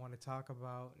things I want to talk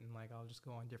about, and like I'll just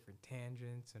go on different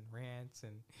tangents and rants,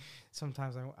 and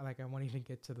sometimes I won't even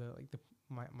get to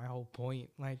my whole point.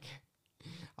 Like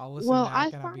I'll listen well, back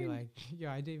I and I'll be find like,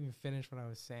 I didn't even finish what I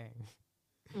was saying.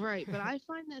 right, but I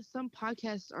find that some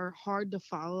podcasts are hard to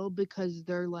follow because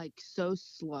they're like so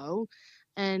slow.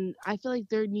 And I feel like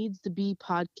there needs to be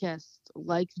podcasts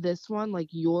like this one, like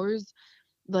yours,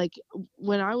 like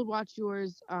when I would watch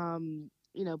yours,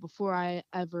 before I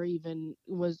ever even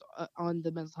was on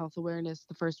the mental health awareness,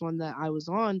 the first one that I was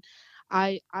on,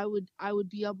 I would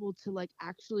be able to like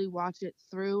actually watch it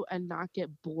through and not get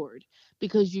bored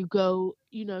because you go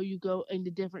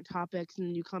into different topics and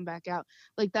then you come back out.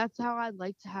 Like that's how I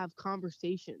like to have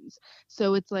conversations.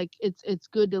 So it's like it's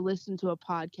good to listen to a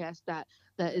podcast that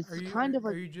is kind of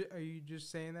like, Are you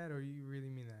just saying that, or you really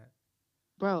mean that?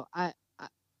 bro, I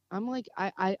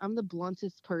I'm the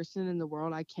bluntest person in the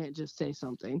world. I can't just say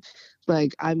something.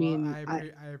 Like, I Well, mean,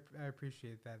 I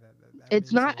appreciate that. That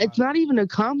it's means a not lot. even a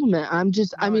compliment. I'm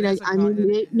just, I No, mean, I mean,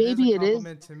 it is a maybe it is.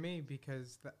 compliment to me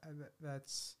because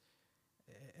that's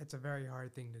it's a very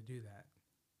hard thing to do that.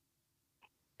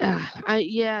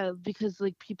 Yeah, because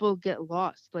like people get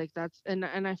lost, like that's, and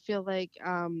I feel like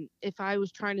if I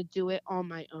was trying to do it on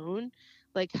my own,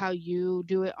 like how you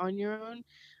do it on your own,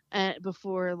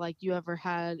 before like you ever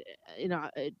had,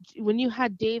 when you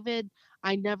had David,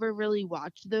 I never really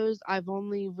watched those. I've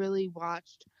only really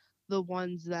watched the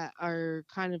ones that are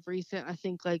kind of recent. I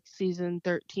think like season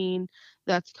 13,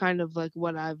 that's kind of like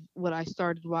what I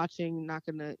started watching. Not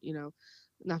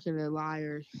gonna lie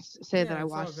or say that Yeah, I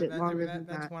it's all watched good. it I mean longer than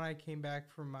that's that. when I came back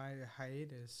from my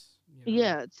hiatus. You know.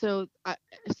 Yeah,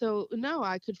 so no,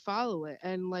 I could follow it,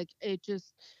 and like it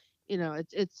just,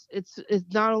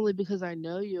 it's not only because I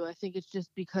know you. I think it's just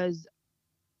because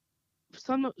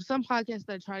some podcasts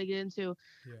that I try to get into,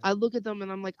 Yeah. I look at them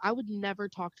and I'm like, I would never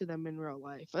talk to them in real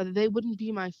life. They wouldn't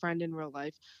be my friend in real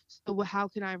life. So how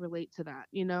can I relate to that?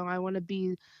 I want to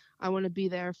be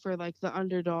there for like the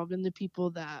underdog and the people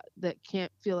that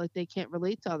can't feel like they can't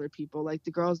relate to other people, like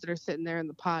the girls that are sitting there in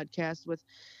the podcast with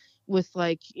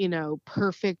like,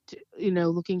 perfect,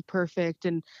 looking perfect,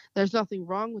 and there's nothing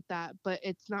wrong with that, but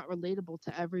it's not relatable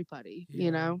to everybody, you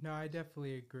Yeah. know? No, I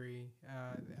definitely agree.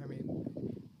 I mean,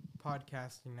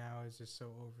 podcasting now is just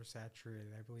so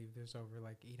oversaturated. I believe there's over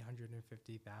like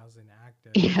 850,000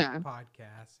 active Yeah.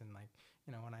 podcasts, and like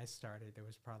when I started, there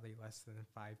was probably less than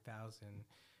 5,000.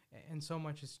 And so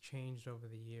much has changed over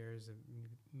the years of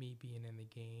me being in the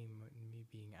game and me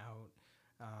being out.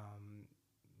 Um,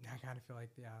 I kind of feel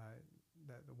like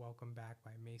the "Welcome Back"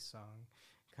 by Mace song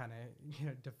kind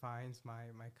of defines my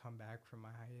comeback from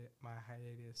my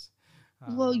hiatus.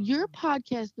 Well, Um, your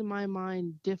podcast in my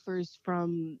mind differs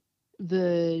from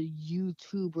the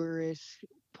YouTuber-ish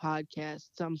podcast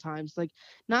sometimes. Like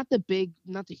not the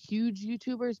huge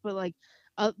YouTubers, but like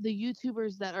the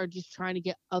YouTubers that are just trying to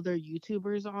get other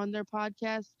YouTubers on their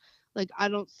podcast. Like I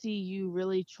don't see you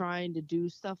really trying to do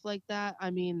stuff like that. I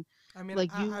mean, I mean, like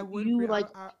you like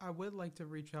I would like to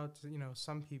reach out to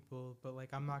some people, but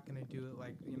like I'm not gonna do it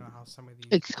like how some of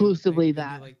these do. exclusively They do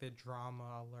that. like the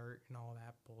drama alert and all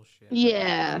that bullshit.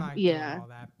 I'm Yeah, not doing yeah. all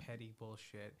that petty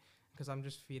bullshit because I'm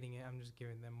just feeding it. I'm just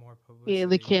giving them more Yeah,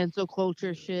 the publicity. cancel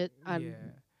culture shit.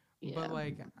 Yeah, but Yeah.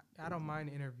 like I don't mind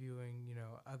interviewing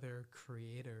other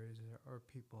creators or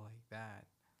people like that.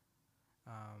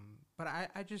 But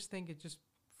I just think it just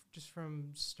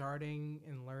from starting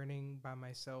and learning by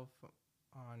myself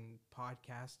on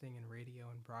podcasting and radio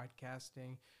and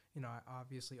broadcasting, I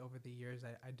obviously over the years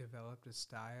I developed a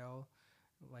style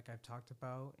like I've talked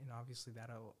about, and obviously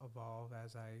that'll evolve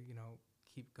as I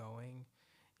keep going.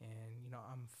 And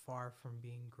I'm far from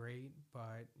being great,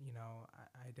 but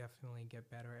I definitely get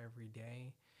better every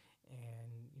day.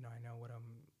 And I know what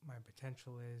my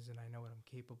potential is, and I know what I'm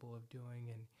capable of doing,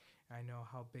 and I know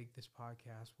how big this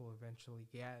podcast will eventually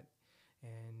get.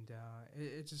 And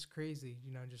it's just crazy,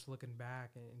 just looking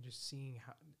back and just seeing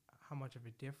how much of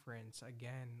a difference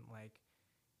again, like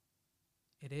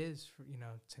it is for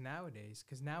to nowadays,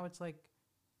 because now it's like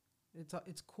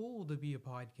it's cool to be a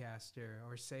podcaster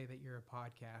or say that you're a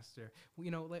podcaster.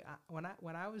 Like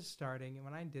when I was starting and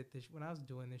when I was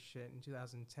doing this shit in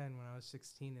 2010 when I was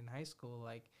 16 in high school,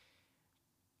 like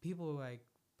people were like,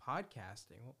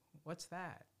 podcasting, what's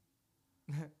that?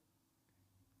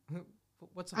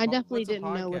 I definitely What's a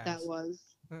didn't know what that podcast?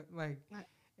 was. Like, I-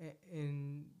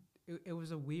 and it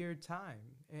was a weird time,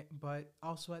 but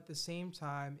also at the same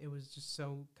time, it was just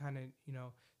so kind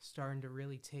of starting to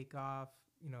really take off.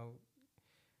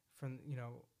 From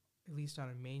at least on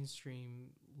a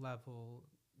mainstream level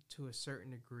to a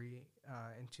certain degree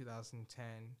in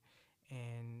 2010,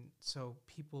 and so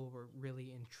people were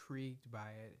really intrigued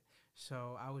by it.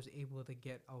 So I was able to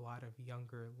get a lot of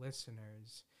younger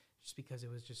listeners just because it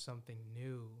was just something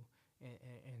new,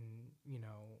 and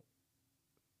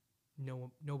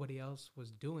nobody else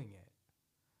was doing it.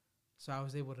 So I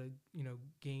was able to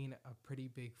gain a pretty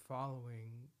big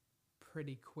following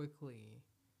pretty quickly.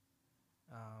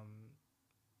 Um,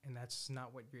 and that's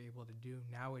not what you're able to do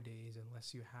nowadays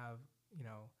unless you have you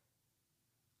know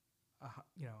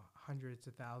hundreds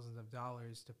of thousands of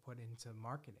dollars to put into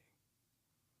marketing.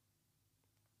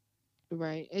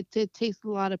 right. It takes a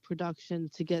lot of production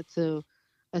to get to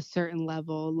a certain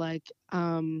level. Like,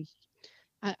 I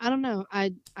don't know.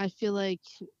 I feel like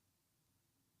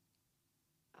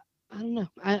I don't know.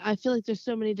 I feel like there's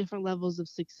so many different levels of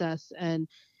success, and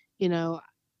you know,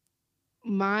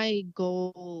 my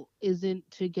goal isn't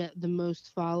to get the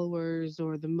most followers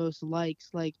or the most likes.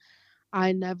 Like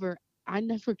I never I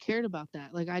never cared about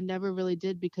that. Like I never really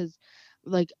did because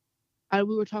like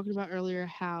we were talking about earlier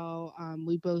how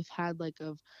we both had like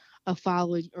a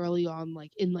following early on,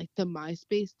 like in like the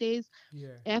MySpace days.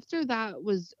 Yeah. After that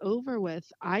was over with,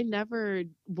 I never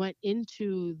went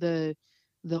into the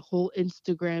whole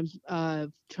Instagram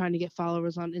trying to get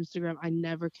followers on Instagram. I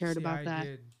never cared See, about I that.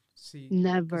 did. See, because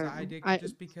Never. I did I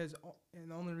just because, and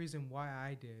the only reason why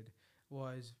I did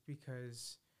was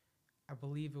because I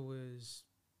believe it was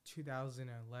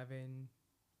 2011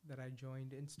 that I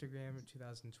joined Instagram in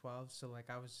 2012. So like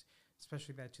I was,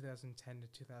 especially that 2010 to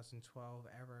 2012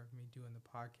 era of me doing the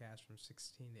podcast from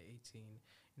 16 to 18.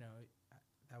 You know,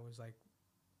 that was like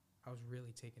I was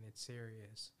really taking it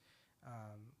serious.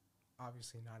 Um,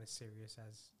 Obviously not as serious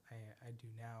as I do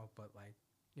now, but like,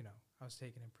 you know, I was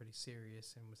taking it pretty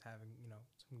serious and was having, you know,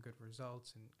 some good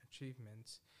results and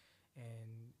achievements.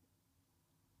 And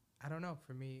I don't know,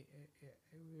 for me,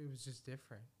 it was just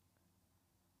different.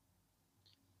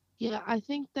 Yeah, I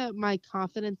think that my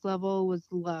confidence level was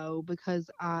low because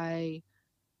I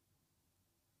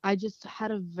just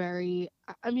had a very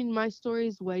I mean my story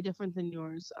is way different than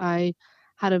yours. I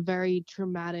had a very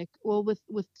traumatic, well, with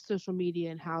social media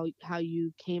and how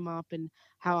you came up and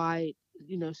how I,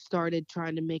 started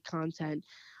trying to make content.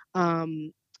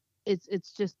 Um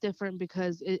it's just different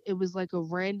because it was like a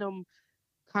random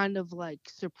kind of like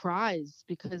surprise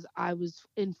because I was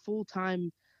in full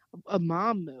time a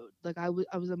mom mode. Like I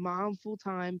was a mom full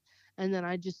time, and then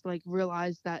I just like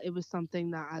realized that it was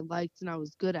something that I liked and I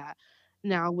was good at.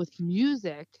 Now with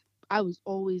music, I was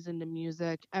always into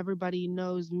music. Everybody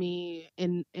knows me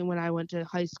in when I went to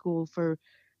high school for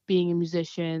being a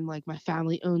musician. Like my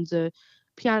family owns a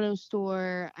piano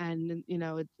store, and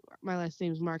my last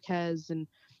name's Marquez. And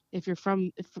if you're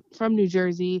from New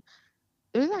Jersey,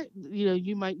 there's that,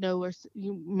 you might know where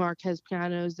you Marquez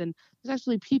pianos, and there's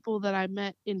actually people that I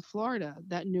met in Florida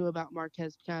that knew about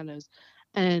Marquez pianos.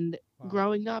 And Wow.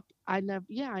 growing up, I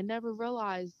never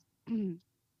realized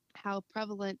how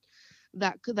prevalent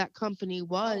that company Oh,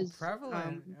 was.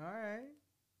 prevalent. All right.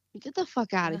 Get the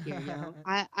fuck out of here, yo.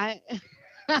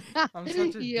 I'm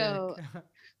such a Yo, dick.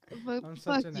 I'm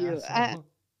such fuck an you. I asshole.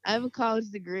 I have a college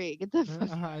degree. Get the fuck.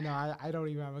 I know. I don't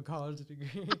even have a college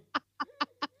degree.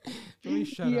 Let me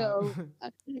shut up. Yo,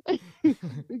 I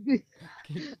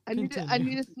Continue. need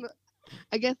to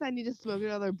I guess I need to smoke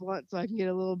another blunt so I can get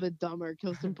a little bit dumber,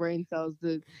 kill some brain cells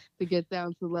to get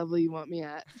down to the level you want me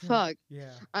at. Fuck.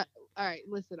 Yeah. I, all right,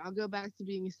 listen. I'll go back to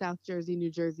being a South Jersey, New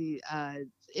Jersey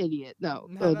idiot. No,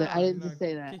 No, I no, didn't no. just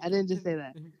say that. I didn't just say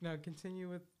that. No, continue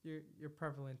with your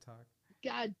prevalent talk.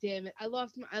 God damn it! I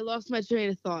lost my train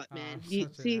of thought, man. I'm You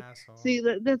such an see,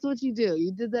 asshole. that's what you do.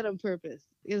 You did that on purpose.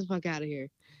 Get the fuck out of here.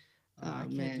 I Oh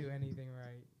can't man. do anything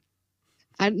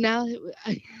I now.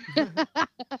 right.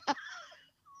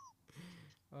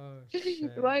 Oh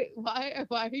shit. Why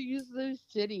are you so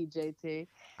shitty, JT?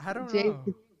 I don't know.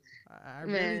 JT, I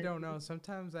really man. don't know.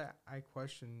 Sometimes I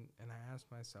question and I ask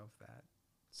myself that.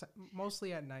 So,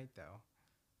 mostly at night though.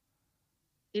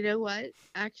 You know what?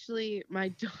 Actually, my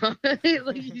dog,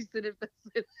 like you sit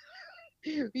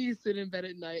in bed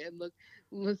at night and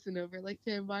listen over, like,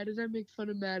 damn, why did I make fun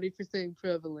of Maddie for saying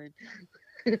prevalent?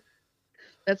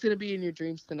 That's gonna be in your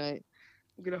dreams tonight.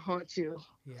 I'm gonna haunt you.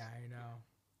 Yeah, I know.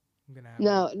 I'm gonna have like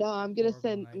No, no, horrible I'm gonna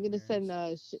send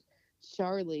nightmares.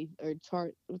 Charlie or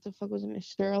Chart. What the fuck was her name?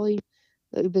 Shirley.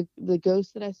 The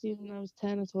ghost that I seen when I was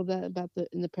 10. I told that about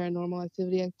in the paranormal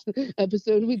activity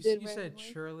episode we did You said randomly.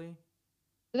 Shirley.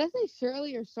 Did I say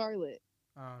Shirley or Charlotte?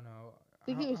 I don't know. I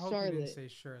think it I was hope you didn't Charlotte. say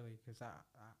Shirley because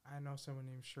I know someone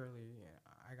named Shirley. Yeah,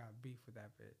 I got beef with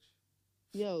that bitch.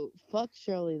 Yo, fuck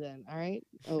Shirley then, all right?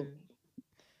 Oh,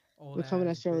 Old we're coming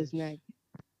at ass Shirley's bitch. neck.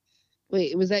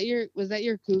 Wait, was that your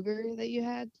cougar that you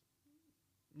had?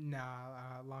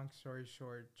 Nah, long story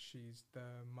short, she's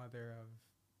the mother of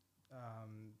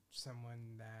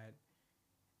someone that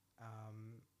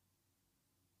um,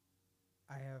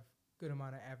 I have good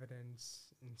amount of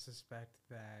evidence and suspect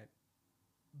that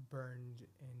burned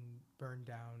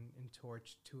down and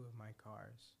torched two of my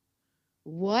cars.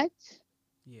 What?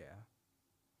 Yeah.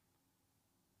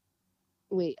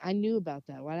 Wait, I knew about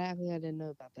that. Why did I act like I didn't know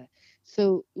about that?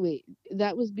 So wait,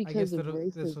 that was I guess because of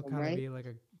this will racism, kind of right? be like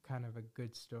a kind of a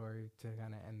good story to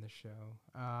kind of end the show.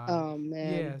 Oh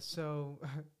man. Yeah. So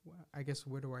I guess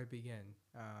where do I begin?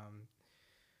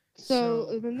 So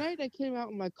So the night I came out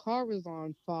and my car was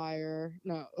on fire.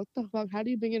 No, what the fuck? How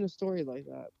do you begin a story like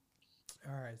that?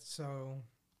 all right. So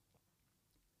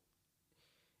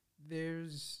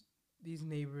there's these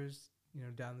neighbors, you know,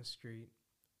 down the street,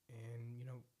 and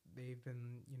they've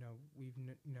been,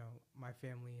 my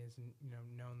family has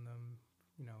known them,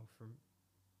 for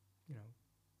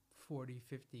 40,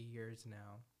 50 years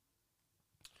now.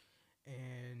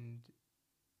 And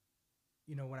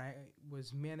when I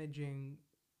was managing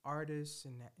artists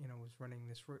and was running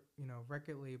this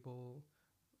record label,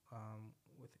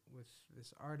 with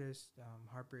this artist,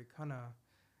 Heartbreak Hunter.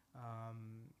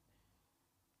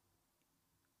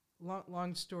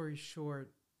 Long story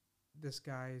short, this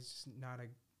guy's not a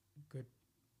good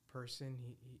person.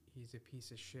 He's a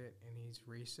piece of shit, and he's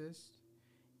racist,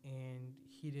 and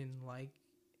he didn't like.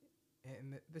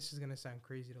 And this is gonna sound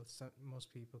crazy to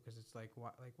most people, because it's like,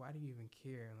 why do you even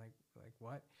care? And like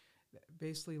what?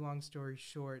 Basically, long story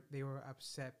short, they were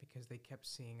upset because they kept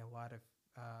seeing a lot of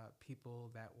people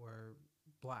that were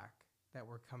black that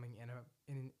were coming in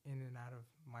and out of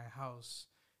my house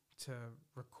to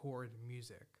record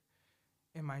music.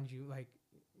 And mind you,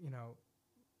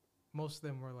 most of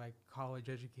them were like college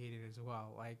educated as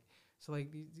well. So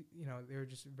they were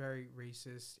just very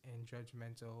racist and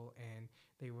judgmental, and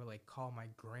they were like call my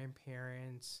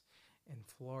grandparents in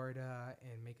Florida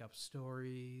and make up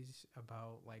stories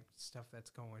about like stuff that's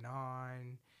going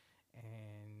on.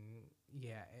 And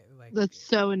yeah, That's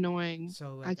so annoying.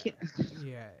 so I like can't.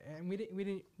 yeah, and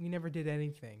we never did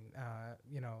anything.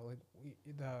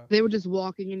 They were just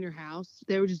walking in your house.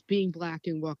 They were just being black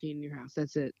and walking in your house.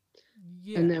 That's it.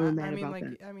 Yeah, And they were I mad mean, about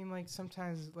that.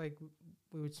 sometimes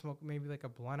we would smoke maybe like a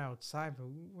blunt outside, but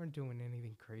we weren't doing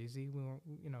anything crazy. We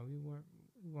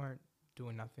weren't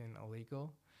doing nothing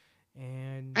illegal.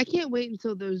 And I can't wait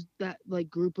until that like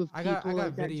group of I people, got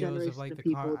like that videos of generation like of the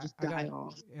people, just die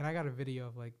off. I got a video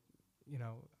of like,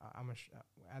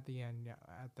 at the end, yeah,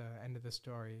 at the end of the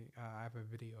story, I have a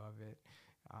video of it.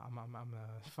 I'm gonna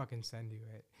fucking send you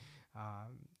it.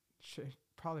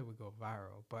 Probably would go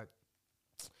viral, but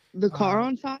The car Uh,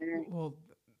 on fire? well,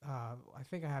 I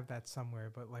think I have that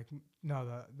somewhere, but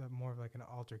no, the more of like an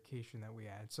altercation that we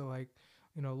had. So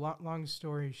long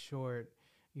story short,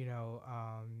 you know,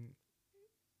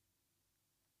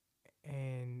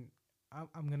 and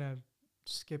I'm gonna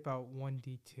skip out one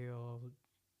detail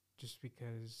just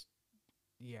because,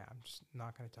 yeah, I'm just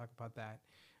not gonna talk about that.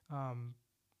 Um,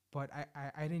 but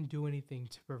I didn't do anything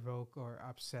to provoke or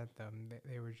upset them.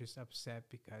 They were just upset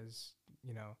because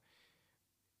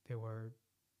they were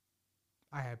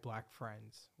I had black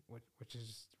friends, which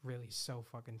is really so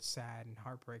fucking sad and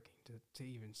heartbreaking to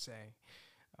even say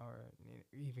or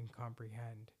even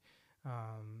comprehend.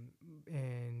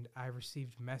 And I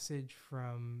received message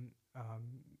from,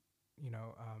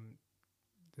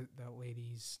 the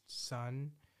lady's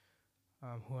son,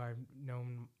 who I've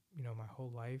known, my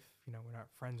whole life. We're not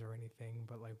friends or anything,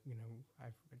 but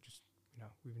I've just,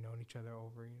 we've known each other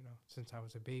over, since I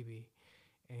was a baby.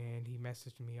 And he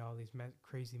messaged me all these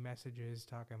crazy messages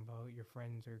talking about your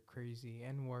friends are crazy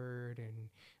N-word and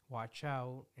watch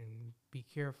out and be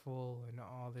careful and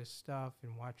all this stuff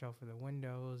and watch out for the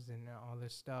windows and all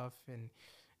this stuff. And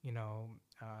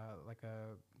like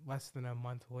a less than a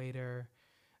month later,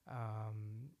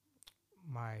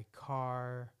 my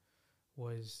car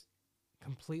was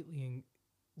completely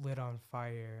lit on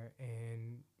fire.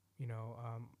 And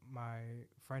my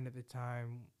friend at the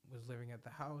time was living at the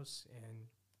house, and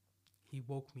he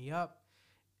woke me up.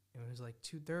 It was like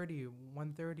 2:30 or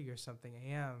 1:30 or something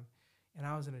a.m. and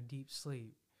I was in a deep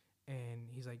sleep. And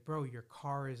he's like, "Bro, your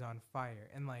car is on fire."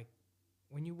 And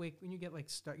when you get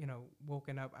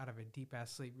woken up out of a deep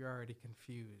ass sleep, you're already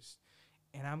confused.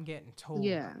 And I'm getting told,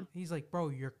 Yeah. he's like, "Bro,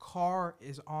 your car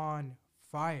is on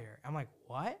fire." I'm like,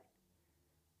 "What?"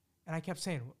 And I kept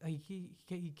saying,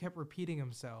 he kept repeating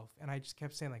himself, and I just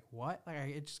kept saying "What?"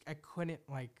 I couldn't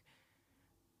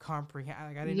comprehend.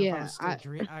 I didn't know if I Yeah. was still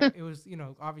dreaming. It was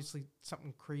obviously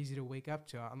something crazy to wake up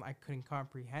to. I couldn't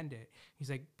comprehend it.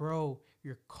 He's like, "Bro,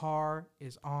 your car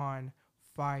is on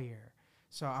fire."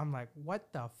 So I'm like,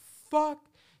 "What the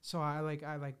fuck?" So I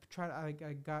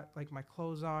got my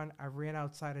clothes on. I ran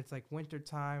outside. It's like winter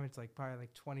time. It's probably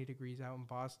 20 degrees out in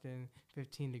Boston,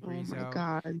 15 Oh degrees my out,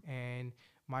 God. and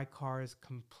my car is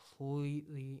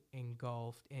completely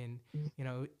engulfed. And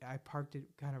I parked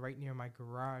it kind of right near my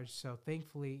garage, so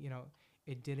thankfully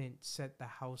it didn't set the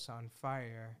house on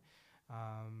fire.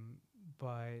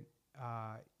 But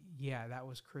yeah, that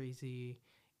was crazy.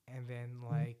 And then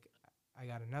I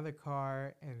got another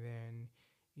car, and then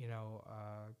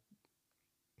a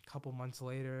couple months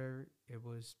later it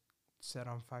was set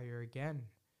on fire again.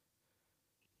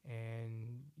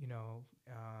 And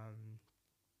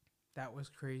that was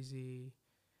crazy.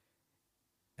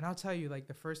 And I'll tell you,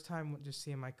 the first time just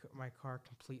seeing my car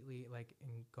completely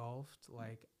engulfed,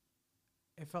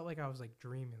 it felt like I was like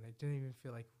dreaming. It didn't even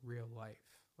feel like real life.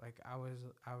 Like I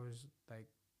was like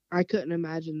I couldn't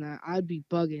imagine that. I'd be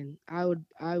bugging. I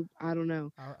don't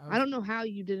know. I I was don't know how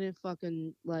you didn't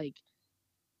fucking like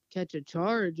catch a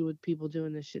charge with people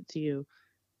doing this shit to you.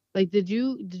 Like, did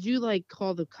you like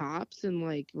call the cops and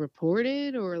like report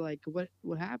it, or like what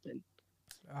happened?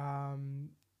 um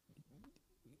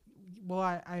well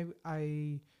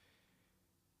I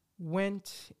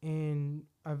went and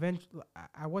eventually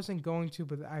I wasn't going to,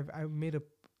 but I made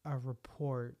a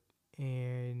report,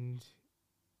 and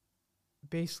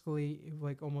basically it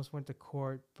like almost went to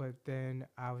court, but then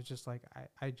I was just like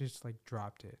I just like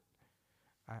dropped it.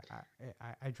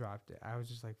 I dropped it. I was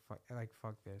just like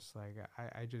fuck this. Like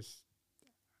I just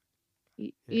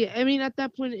Yeah, yeah. I mean, at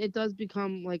that point, it does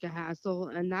become like a hassle,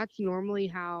 and that's normally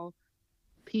how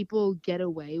people get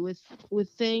away with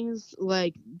things,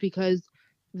 like because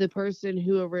the person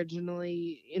who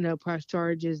originally pressed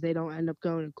charges, they don't end up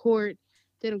going to court.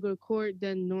 They don't go to court,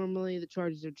 then normally the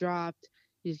charges are dropped.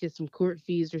 You just get some court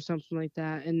fees or something like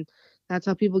that, and that's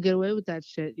how people get away with that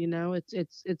shit.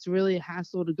 It's really a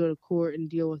hassle to go to court and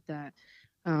deal with that.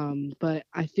 But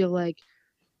I feel like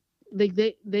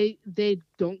they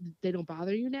don't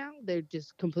bother you now. They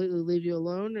just completely leave you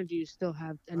alone, or do you still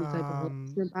have any type of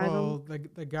harassment by them? Well,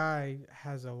 the guy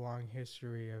has a long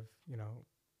history of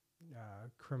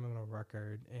criminal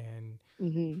record, and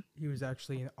Hmm. he was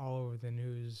actually all over the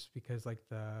news because like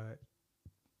the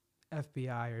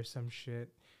FBI or some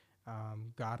shit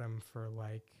got him for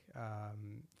like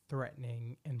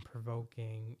threatening and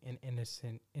provoking an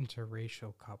innocent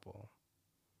interracial couple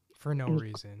for no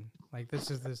reason. Like this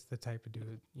the type of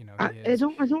dude he I is.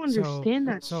 don't So understand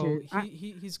that so shit.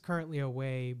 he's currently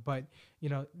away, but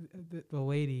the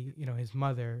lady, his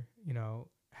mother,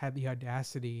 had the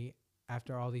audacity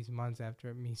after all these months,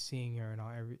 after me seeing her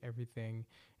and everything,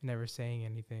 and never saying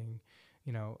anything,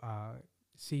 you know, uh,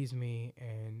 sees me,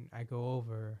 and I go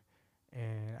over,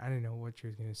 and I didn't know what she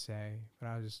was gonna say, but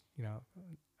I was just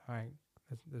all right,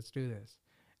 let's do this.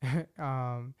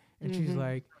 And she's Hmm.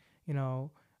 like, you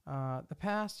know, the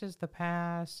past is the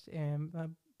past,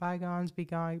 and bygones be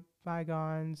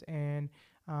bygones. And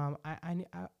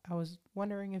I was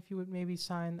wondering if you would maybe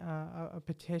sign a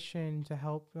petition to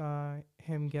help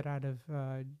him get out of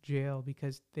jail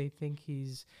because they think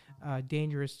he's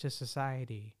dangerous to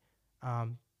society.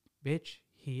 Um, Bitch,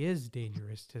 he is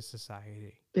dangerous to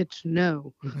society. Bitch,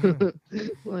 no.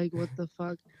 Like, what the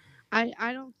fuck?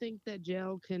 I don't think that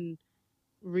jail can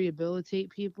rehabilitate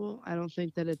people. I don't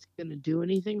think that it's going to do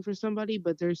anything for somebody,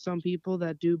 but there's some people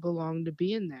that do belong to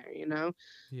be in there.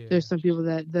 Yeah, There's some people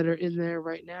that are in there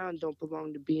right now and don't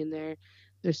belong to be in there.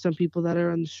 There's some people that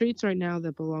are on the streets right now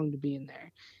that belong to be in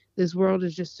there. This world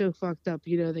is just so fucked up.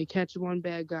 They catch one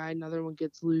bad guy, another one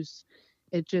gets loose.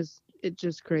 It just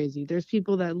crazy. There's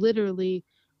people that literally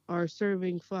are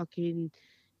serving fucking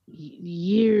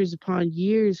years upon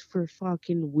years for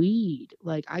fucking weed.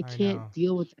 Like, I I can't know.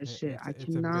 deal with that shit. I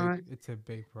cannot. It's a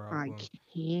big I problem.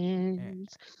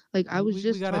 can't. Like, I was We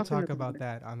just got to talking talk about about it.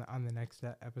 that on the next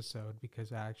episode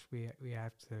because actually we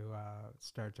have to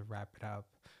start to wrap it up.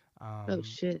 Oh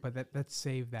shit. But let's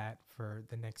save that for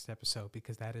the next episode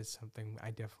because that is something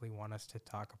I definitely want us to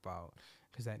talk about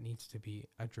because that needs to be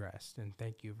addressed. And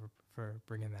thank you for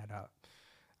bringing that up.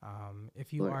 If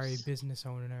Of you are a course. business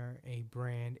owner, a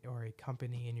brand, or a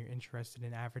company and you're interested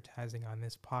in advertising on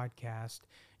this podcast,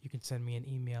 you can send me an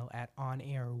email at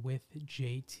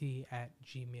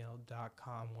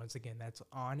onairwithjt@gmail.com. Once again, that's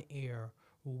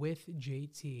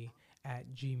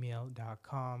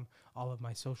onairwithjt@gmail.com. All of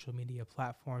my social media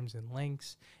platforms and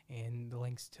links, and the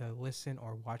links to listen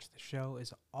or watch the show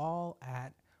is all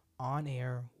at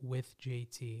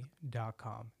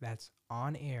onairwithjt.com. That's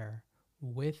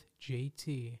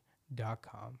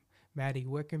onairwithjt.com. Maddie,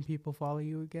 where can people follow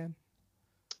you again?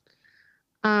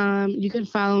 You can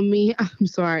follow me. I'm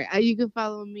sorry. You can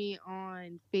follow me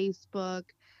on Facebook,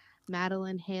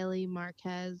 Madeline Haley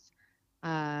Marquez,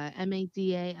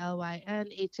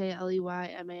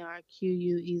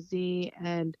 MaDalynHaleyMarquez,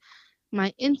 and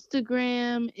my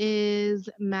Instagram is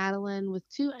Madeline with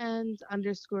two N's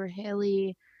underscore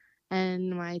Haley, and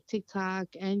my TikTok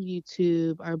and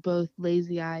YouTube are both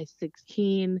Lazy Eye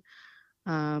 16.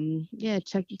 Yeah,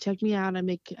 check me out. I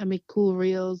make cool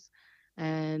reels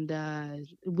and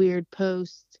weird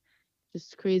posts,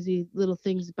 just crazy little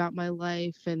things about my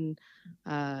life, and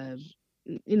uh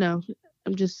you know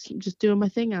I'm just doing my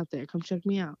thing out there. Come check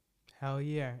me out. Hell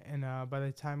yeah. And by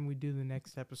the time we do the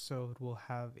next episode, we'll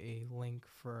have a link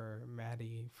for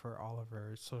Maddie for all of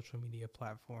her social media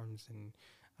platforms and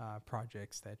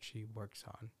projects that she works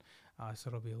on. So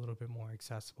it'll be a little bit more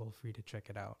accessible for you to check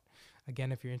it out.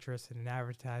 Again, if you're interested in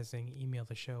advertising, email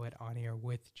the show at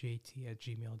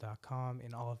onairwithjt@gmail.com.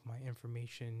 And all of my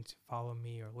information to follow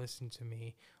me or listen to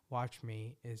me, watch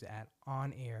me, is at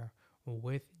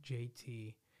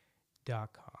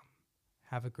OnAirWithJT.com.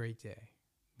 Have a great day.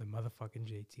 The motherfucking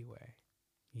JT way.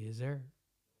 Yes, sir.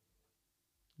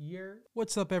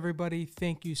 What's up, everybody?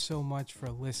 Thank you so much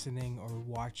for listening or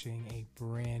watching a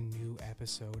brand new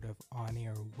episode of On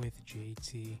Air with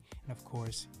JT. And of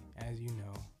course, as you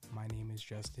know, my name is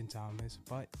Justin Thomas,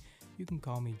 but you can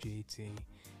call me JT.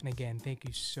 And again, thank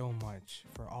you so much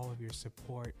for all of your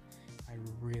support. I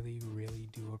really, really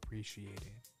do appreciate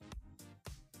it.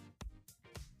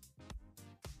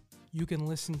 You can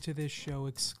listen to this show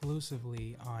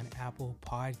exclusively on Apple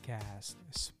Podcasts,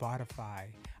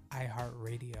 Spotify,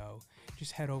 iHeartRadio.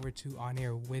 Just head over to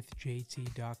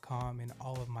OnAirWithJT.com and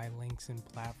all of my links and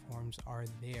platforms are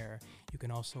there. You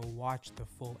can also watch the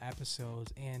full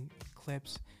episodes and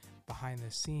clips, behind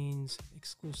the scenes,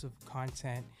 exclusive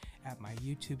content at my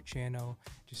YouTube channel.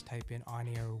 Just type in On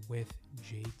Air with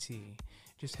JT.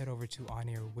 Just head over to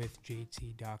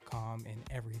OnAirWithJT.com and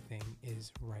everything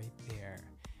is right there.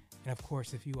 And of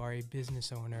course, if you are a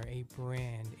business owner, a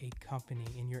brand, a company,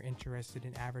 and you're interested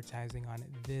in advertising on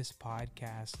this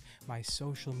podcast, my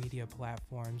social media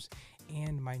platforms,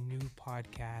 and my new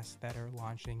podcasts that are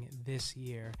launching this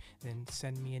year, then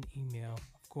send me an email.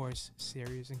 Of course,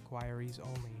 serious inquiries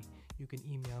only. You can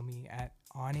email me at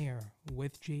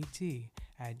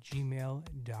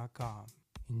onairwithjt@gmail.com.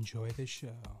 Enjoy the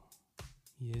show.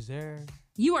 Yes, sir.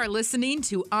 You are listening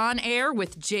to On Air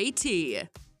with JT.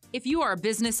 If you are a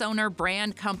business owner,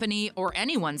 brand, company, or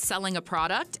anyone selling a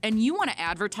product and you want to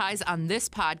advertise on this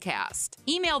podcast,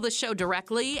 email the show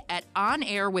directly at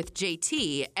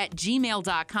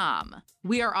onairwithjt@gmail.com.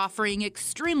 We are offering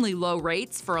extremely low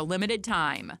rates for a limited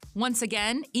time. Once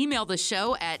again, email the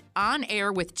show at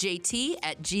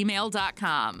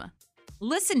onairwithjt@gmail.com.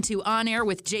 Listen to On Air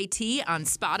with JT on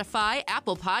Spotify,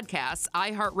 Apple Podcasts,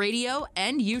 iHeartRadio,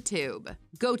 and YouTube.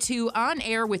 Go to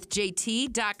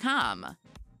onairwithjt.com.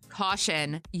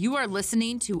 Caution, you are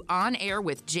listening to On Air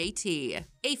with JT,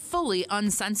 a fully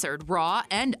uncensored, raw,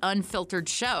 and unfiltered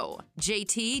show.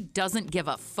 JT doesn't give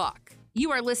a fuck.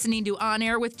 You are listening to On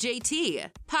Air with JT.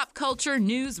 Pop culture,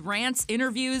 news, rants,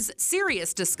 interviews,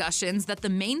 serious discussions that the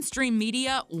mainstream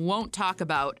media won't talk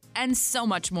about, and so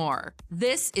much more.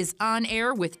 This is On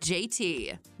Air with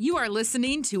JT. You are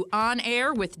listening to On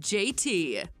Air with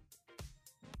JT.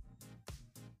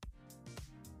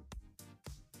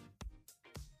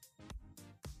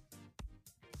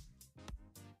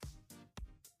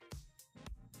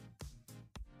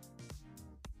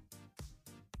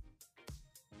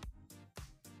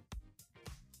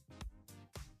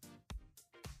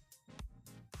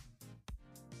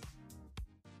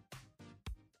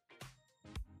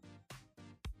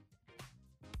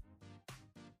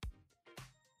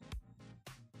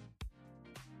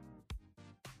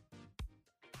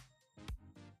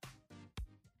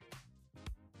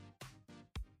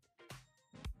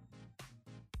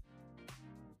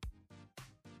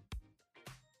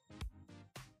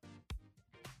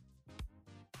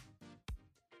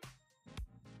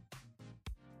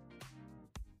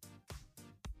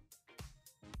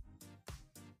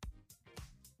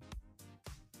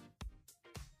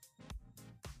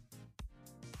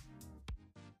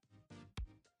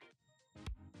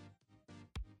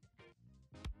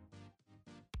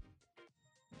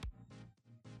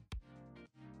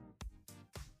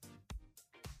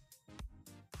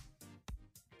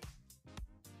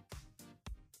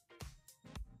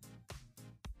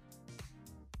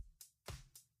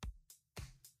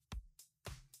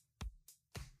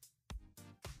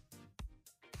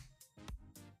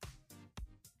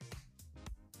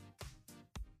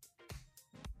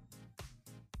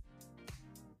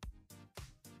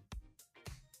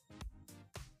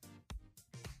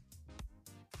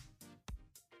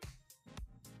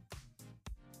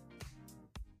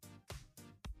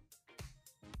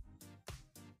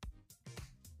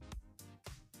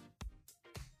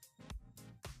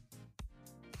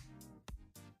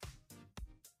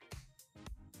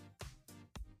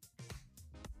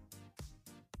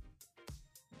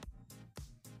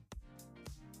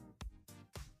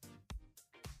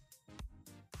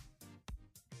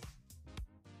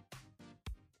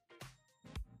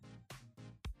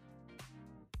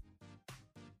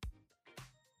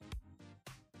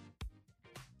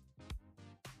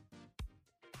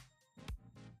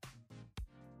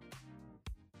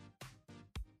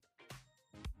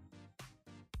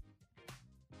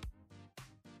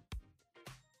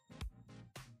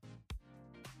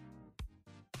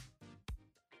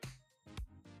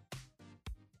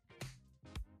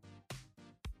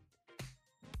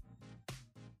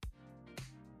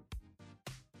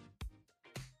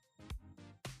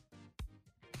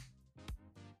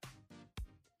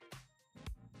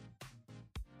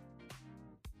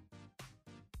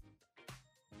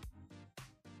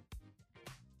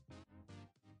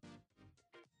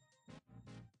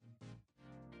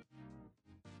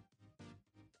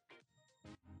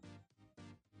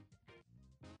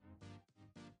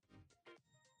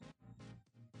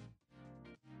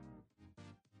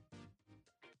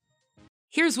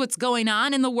 Here's what's going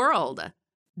on in the world.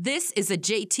 This is a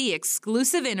JT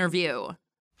exclusive interview.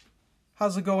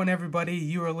 How's it going, everybody?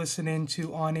 You are listening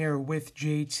to On Air with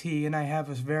JT, and I have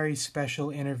a very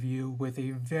special interview with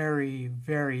a very,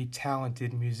 very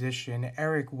talented musician,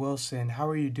 Eric Wilson. How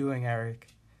are you doing, Eric?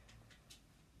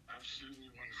 Absolutely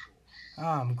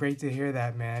wonderful. Great to hear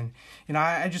that, man. You know,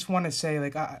 I just want to say,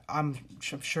 like, I'm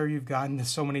sure you've gotten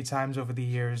this so many times over the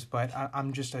years, but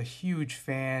I'm just a huge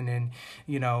fan, and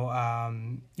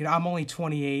I'm only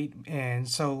 28, and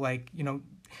so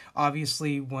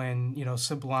obviously when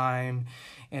Sublime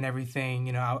and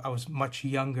everything, I was much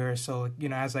younger, so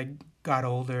as I got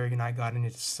older, I got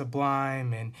into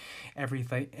Sublime and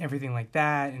everything like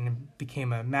that, and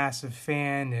became a massive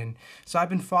fan. And so I've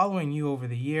been following you over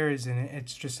the years, and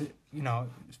it's just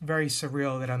very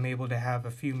surreal that I'm able to have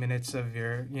a few minutes of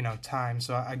your time.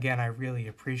 So again, I really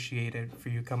appreciate it for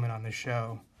you coming on the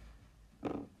show.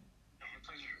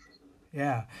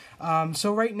 Yeah.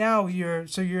 So right now you're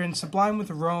in Sublime with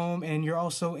Rome, and you're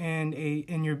also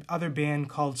in your other band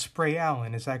called Spray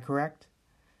Allen. Is that correct?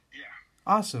 Yeah.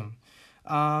 Awesome.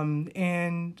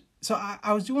 And so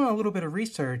I was doing a little bit of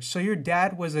research. So your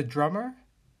dad was a drummer?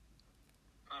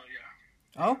 Oh,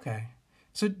 yeah. Okay.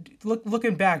 So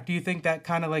looking back, do you think that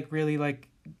kind of really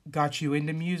got you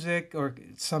into music, or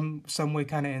some way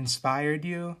kind of inspired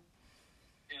you?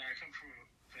 Yeah, I come from a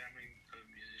family of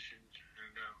musicians,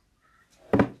 and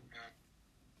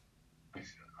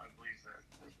I believe that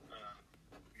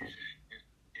music is,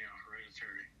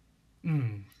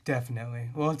 hereditary. Definitely.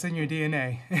 Well, it's in your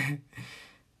DNA.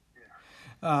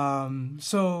 Yeah.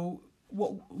 So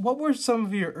what were some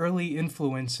of your early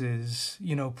influences,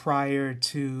 prior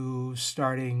to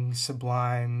starting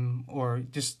Sublime or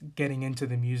just getting into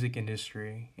the music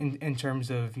industry in terms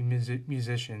of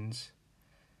musicians?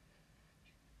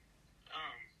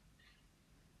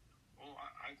 Well,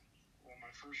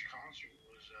 my first concert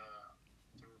was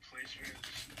the Replacements.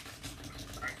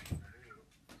 I knew.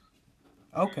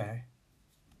 Okay.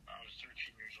 I was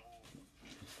 13 years old.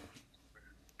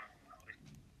 At like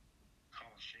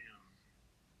Coliseum,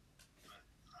 but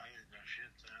I didn't know shit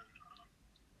then.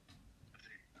 I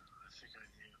think I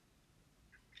knew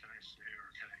Can I Stay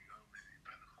or Can I Go maybe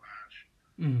by the Clash.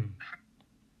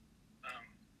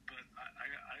 But I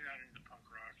got into punk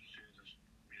rock as soon as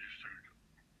music started,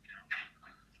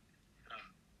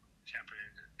 tapping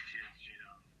into kids,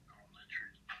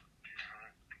 elementary, junior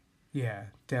high. Yeah,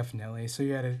 definitely. So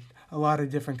you had a lot of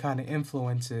different kind of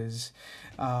influences.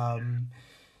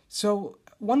 So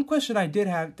one question I did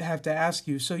have to ask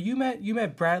you. So you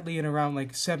met Bradley in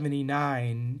around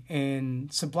 79,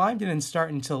 and Sublime didn't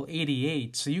start until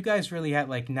 88. So you guys really had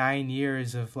 9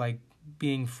 years of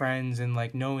being friends and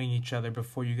knowing each other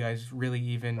before you guys really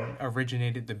even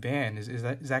originated the band. Is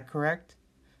that correct?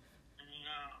 No,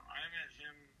 I met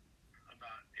him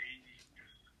about 85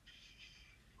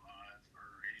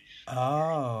 or 86.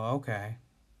 Oh, okay.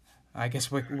 I guess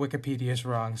Wikipedia is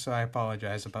wrong, so I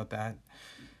apologize about that.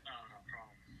 No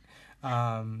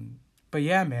problem. But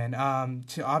yeah, man.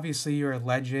 So obviously you're a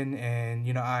legend, and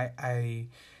I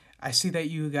see that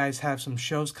you guys have some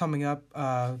shows coming up.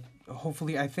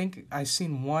 Hopefully, I think I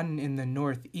seen one in the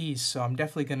Northeast, so I'm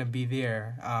definitely gonna be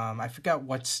there. I forgot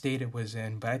what state it was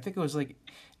in, but I think it was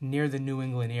near the New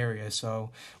England area.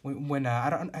 So when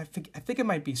I think it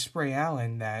might be Spray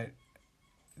Allen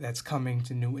that's coming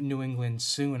to New England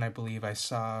soon, I believe I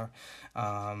saw. So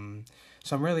I'm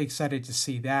really excited to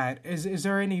see that. Is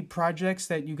there any projects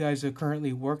that you guys are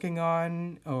currently working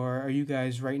on, or are you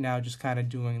guys right now just kind of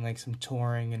doing some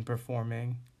touring and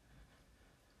performing?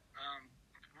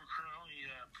 We're currently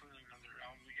putting another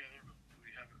album together, but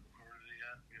we haven't recorded it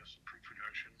yet. We have some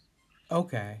pre-production.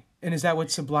 Okay. And is that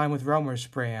what Sublime with Rome or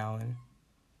Spray Allen?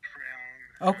 Spray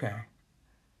Allen. Okay.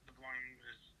 Sublime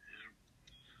is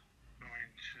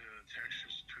going to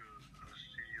Texas to a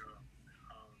studio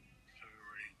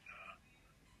February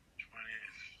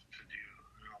 20th to do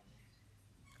an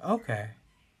album. Okay.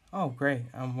 Oh, great.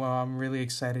 Well, I'm really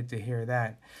excited to hear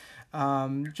that.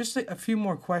 Just a few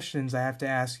more questions I have to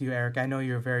ask you, Eric. I know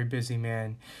you're a very busy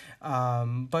man.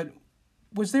 But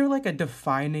was there a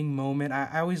defining moment?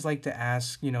 I always like to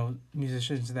ask,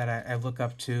 musicians that I look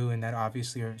up to and that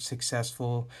obviously are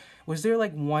successful. Was there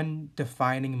one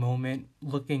defining moment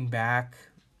looking back,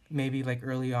 maybe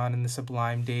early on in the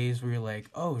Sublime days, where you're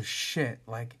oh shit,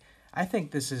 I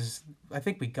think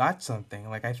we got something.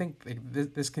 I think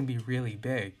this can be really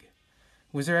big.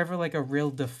 Was there ever a real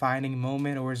defining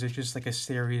moment, or is it just a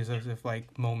series of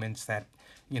moments that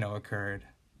occurred?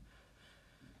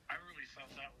 I really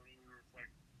felt that when we were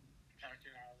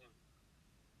packing all the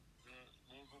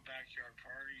local backyard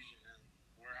parties and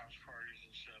warehouse parties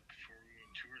and stuff before we went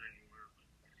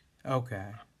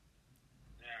Okay.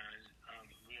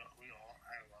 We all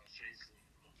had a lot of faith with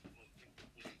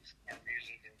our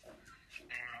music, and no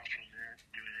one else was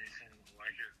doing anything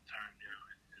like it at the time,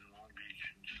 in Long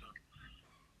Beach and stuff,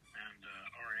 and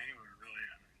or anywhere really.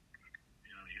 I mean,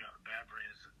 you got the Bad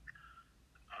Brains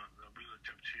that we looked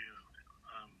up to.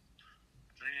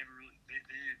 They never really they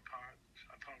did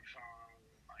a punk song,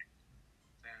 like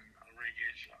then a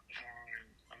reggae song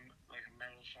and like a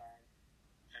metal song,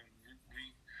 and we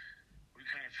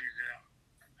kind of figured out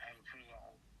how to put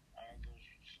all those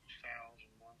styles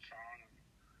in one song and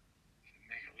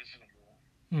make it listenable.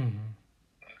 Mm-hmm.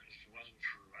 But if it wasn't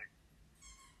for like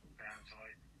bands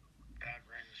like Bad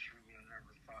Brains, we would have never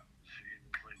thought to even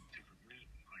play different music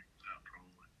like that,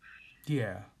 probably.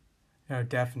 Yeah. No,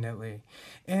 definitely.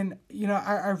 And,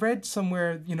 I read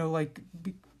somewhere, like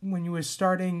when you were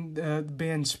starting the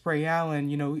band Spray Allen,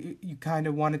 you kind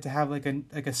of wanted to have like a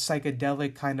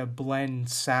psychedelic kind of blend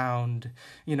sound,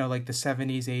 like the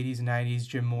 70s, 80s, 90s,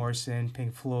 Jim Morrison,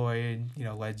 Pink Floyd,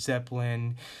 Led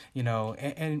Zeppelin,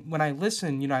 and when I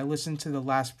listen, I listened to the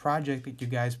last project that you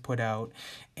guys put out,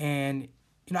 and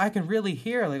I can really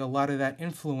hear like a lot of that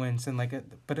influence and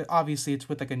but obviously it's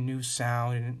with like a new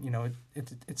sound, and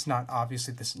it's not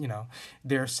obviously this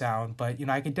their sound, but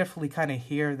I could definitely kind of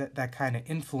hear that kind of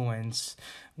influence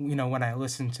when I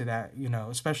listen to that,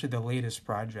 especially the latest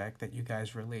project that you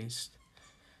guys released.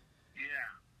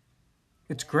 Yeah,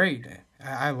 it's great.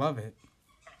 I love it.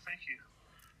 oh, thank you.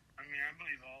 I mean, I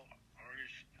believe all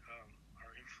artists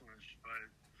are influenced by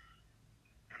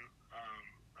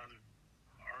other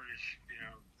artists,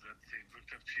 that they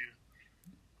looked up to,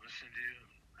 listen to,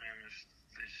 and if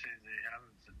they say they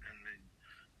haven't, and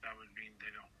that would mean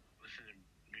they don't listen to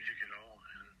music at all,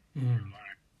 and they're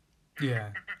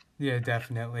lying. Yeah,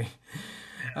 definitely.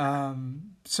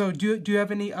 So do you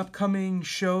have any upcoming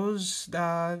shows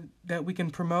that we can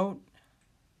promote?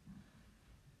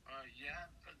 Yeah,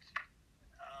 but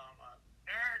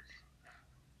Eric,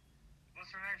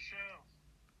 what's our next show?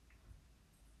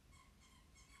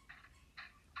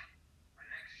 Our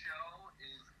next show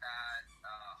is at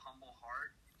Humble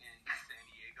Heart in San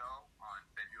Diego on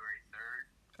February 3rd.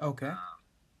 Okay.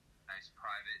 Nice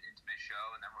private, intimate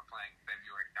show, and then we're playing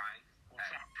February 9th. Well,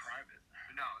 it's not private.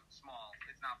 No, it's small.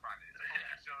 It's not private. It's a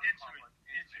show. Intimate.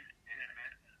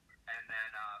 And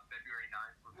then February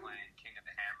 9th, we're playing King of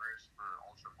the Hammers for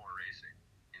Ultra 4 Racing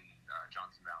in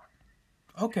Johnson Valley.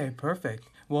 Okay, perfect.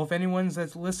 Well, if anyone's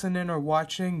that's listening or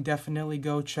watching, definitely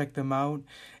go check them out.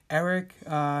 Eric,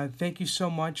 thank you so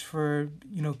much for,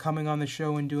 coming on the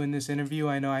show and doing this interview.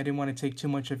 I know I didn't want to take too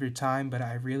much of your time, but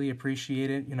I really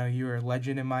appreciate it. You're a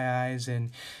legend in my eyes,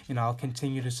 and, I'll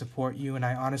continue to support you. And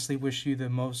I honestly wish you the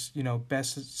most,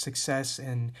 best success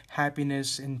and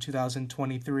happiness in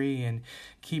 2023, and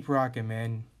keep rocking,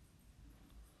 man.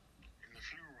 In the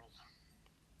free world.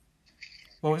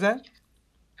 What was that?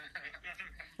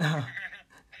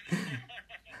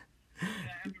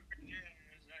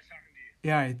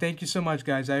 Yeah, all right. Thank you so much,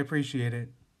 guys. I appreciate it.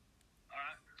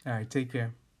 All right, take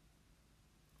care.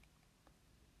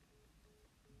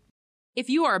 If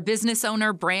you are a business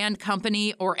owner, brand,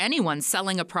 company, or anyone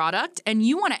selling a product and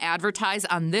you want to advertise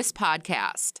on this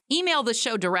podcast, email the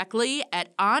show directly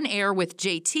at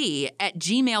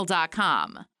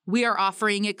OnAirWithJT@gmail.com. We are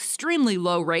offering extremely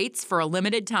low rates for a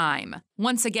limited time.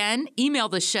 Once again, email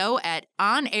the show at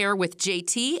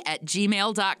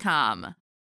OnAirWithJT@gmail.com.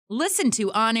 Listen to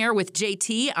On Air with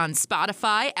JT on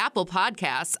Spotify, Apple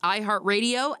Podcasts,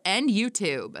 iHeartRadio, and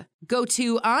YouTube. Go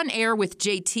to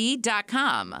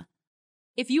OnAirWithJT.com.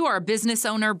 If you are a business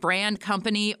owner, brand,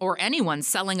 company, or anyone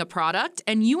selling a product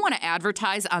and you want to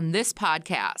advertise on this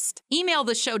podcast, email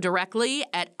the show directly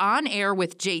at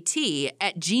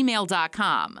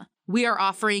OnAirWithJT@gmail.com. We are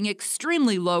offering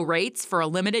extremely low rates for a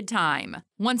limited time.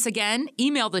 Once again,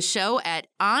 email the show at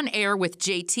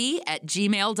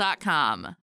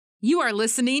OnAirWithJT@gmail.com. You are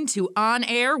listening to On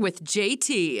Air with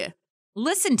JT.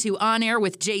 Listen to On Air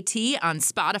with JT on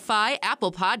Spotify,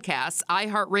 Apple Podcasts,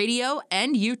 iHeartRadio,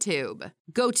 and YouTube.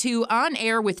 Go to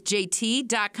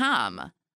OnAirWithJT.com.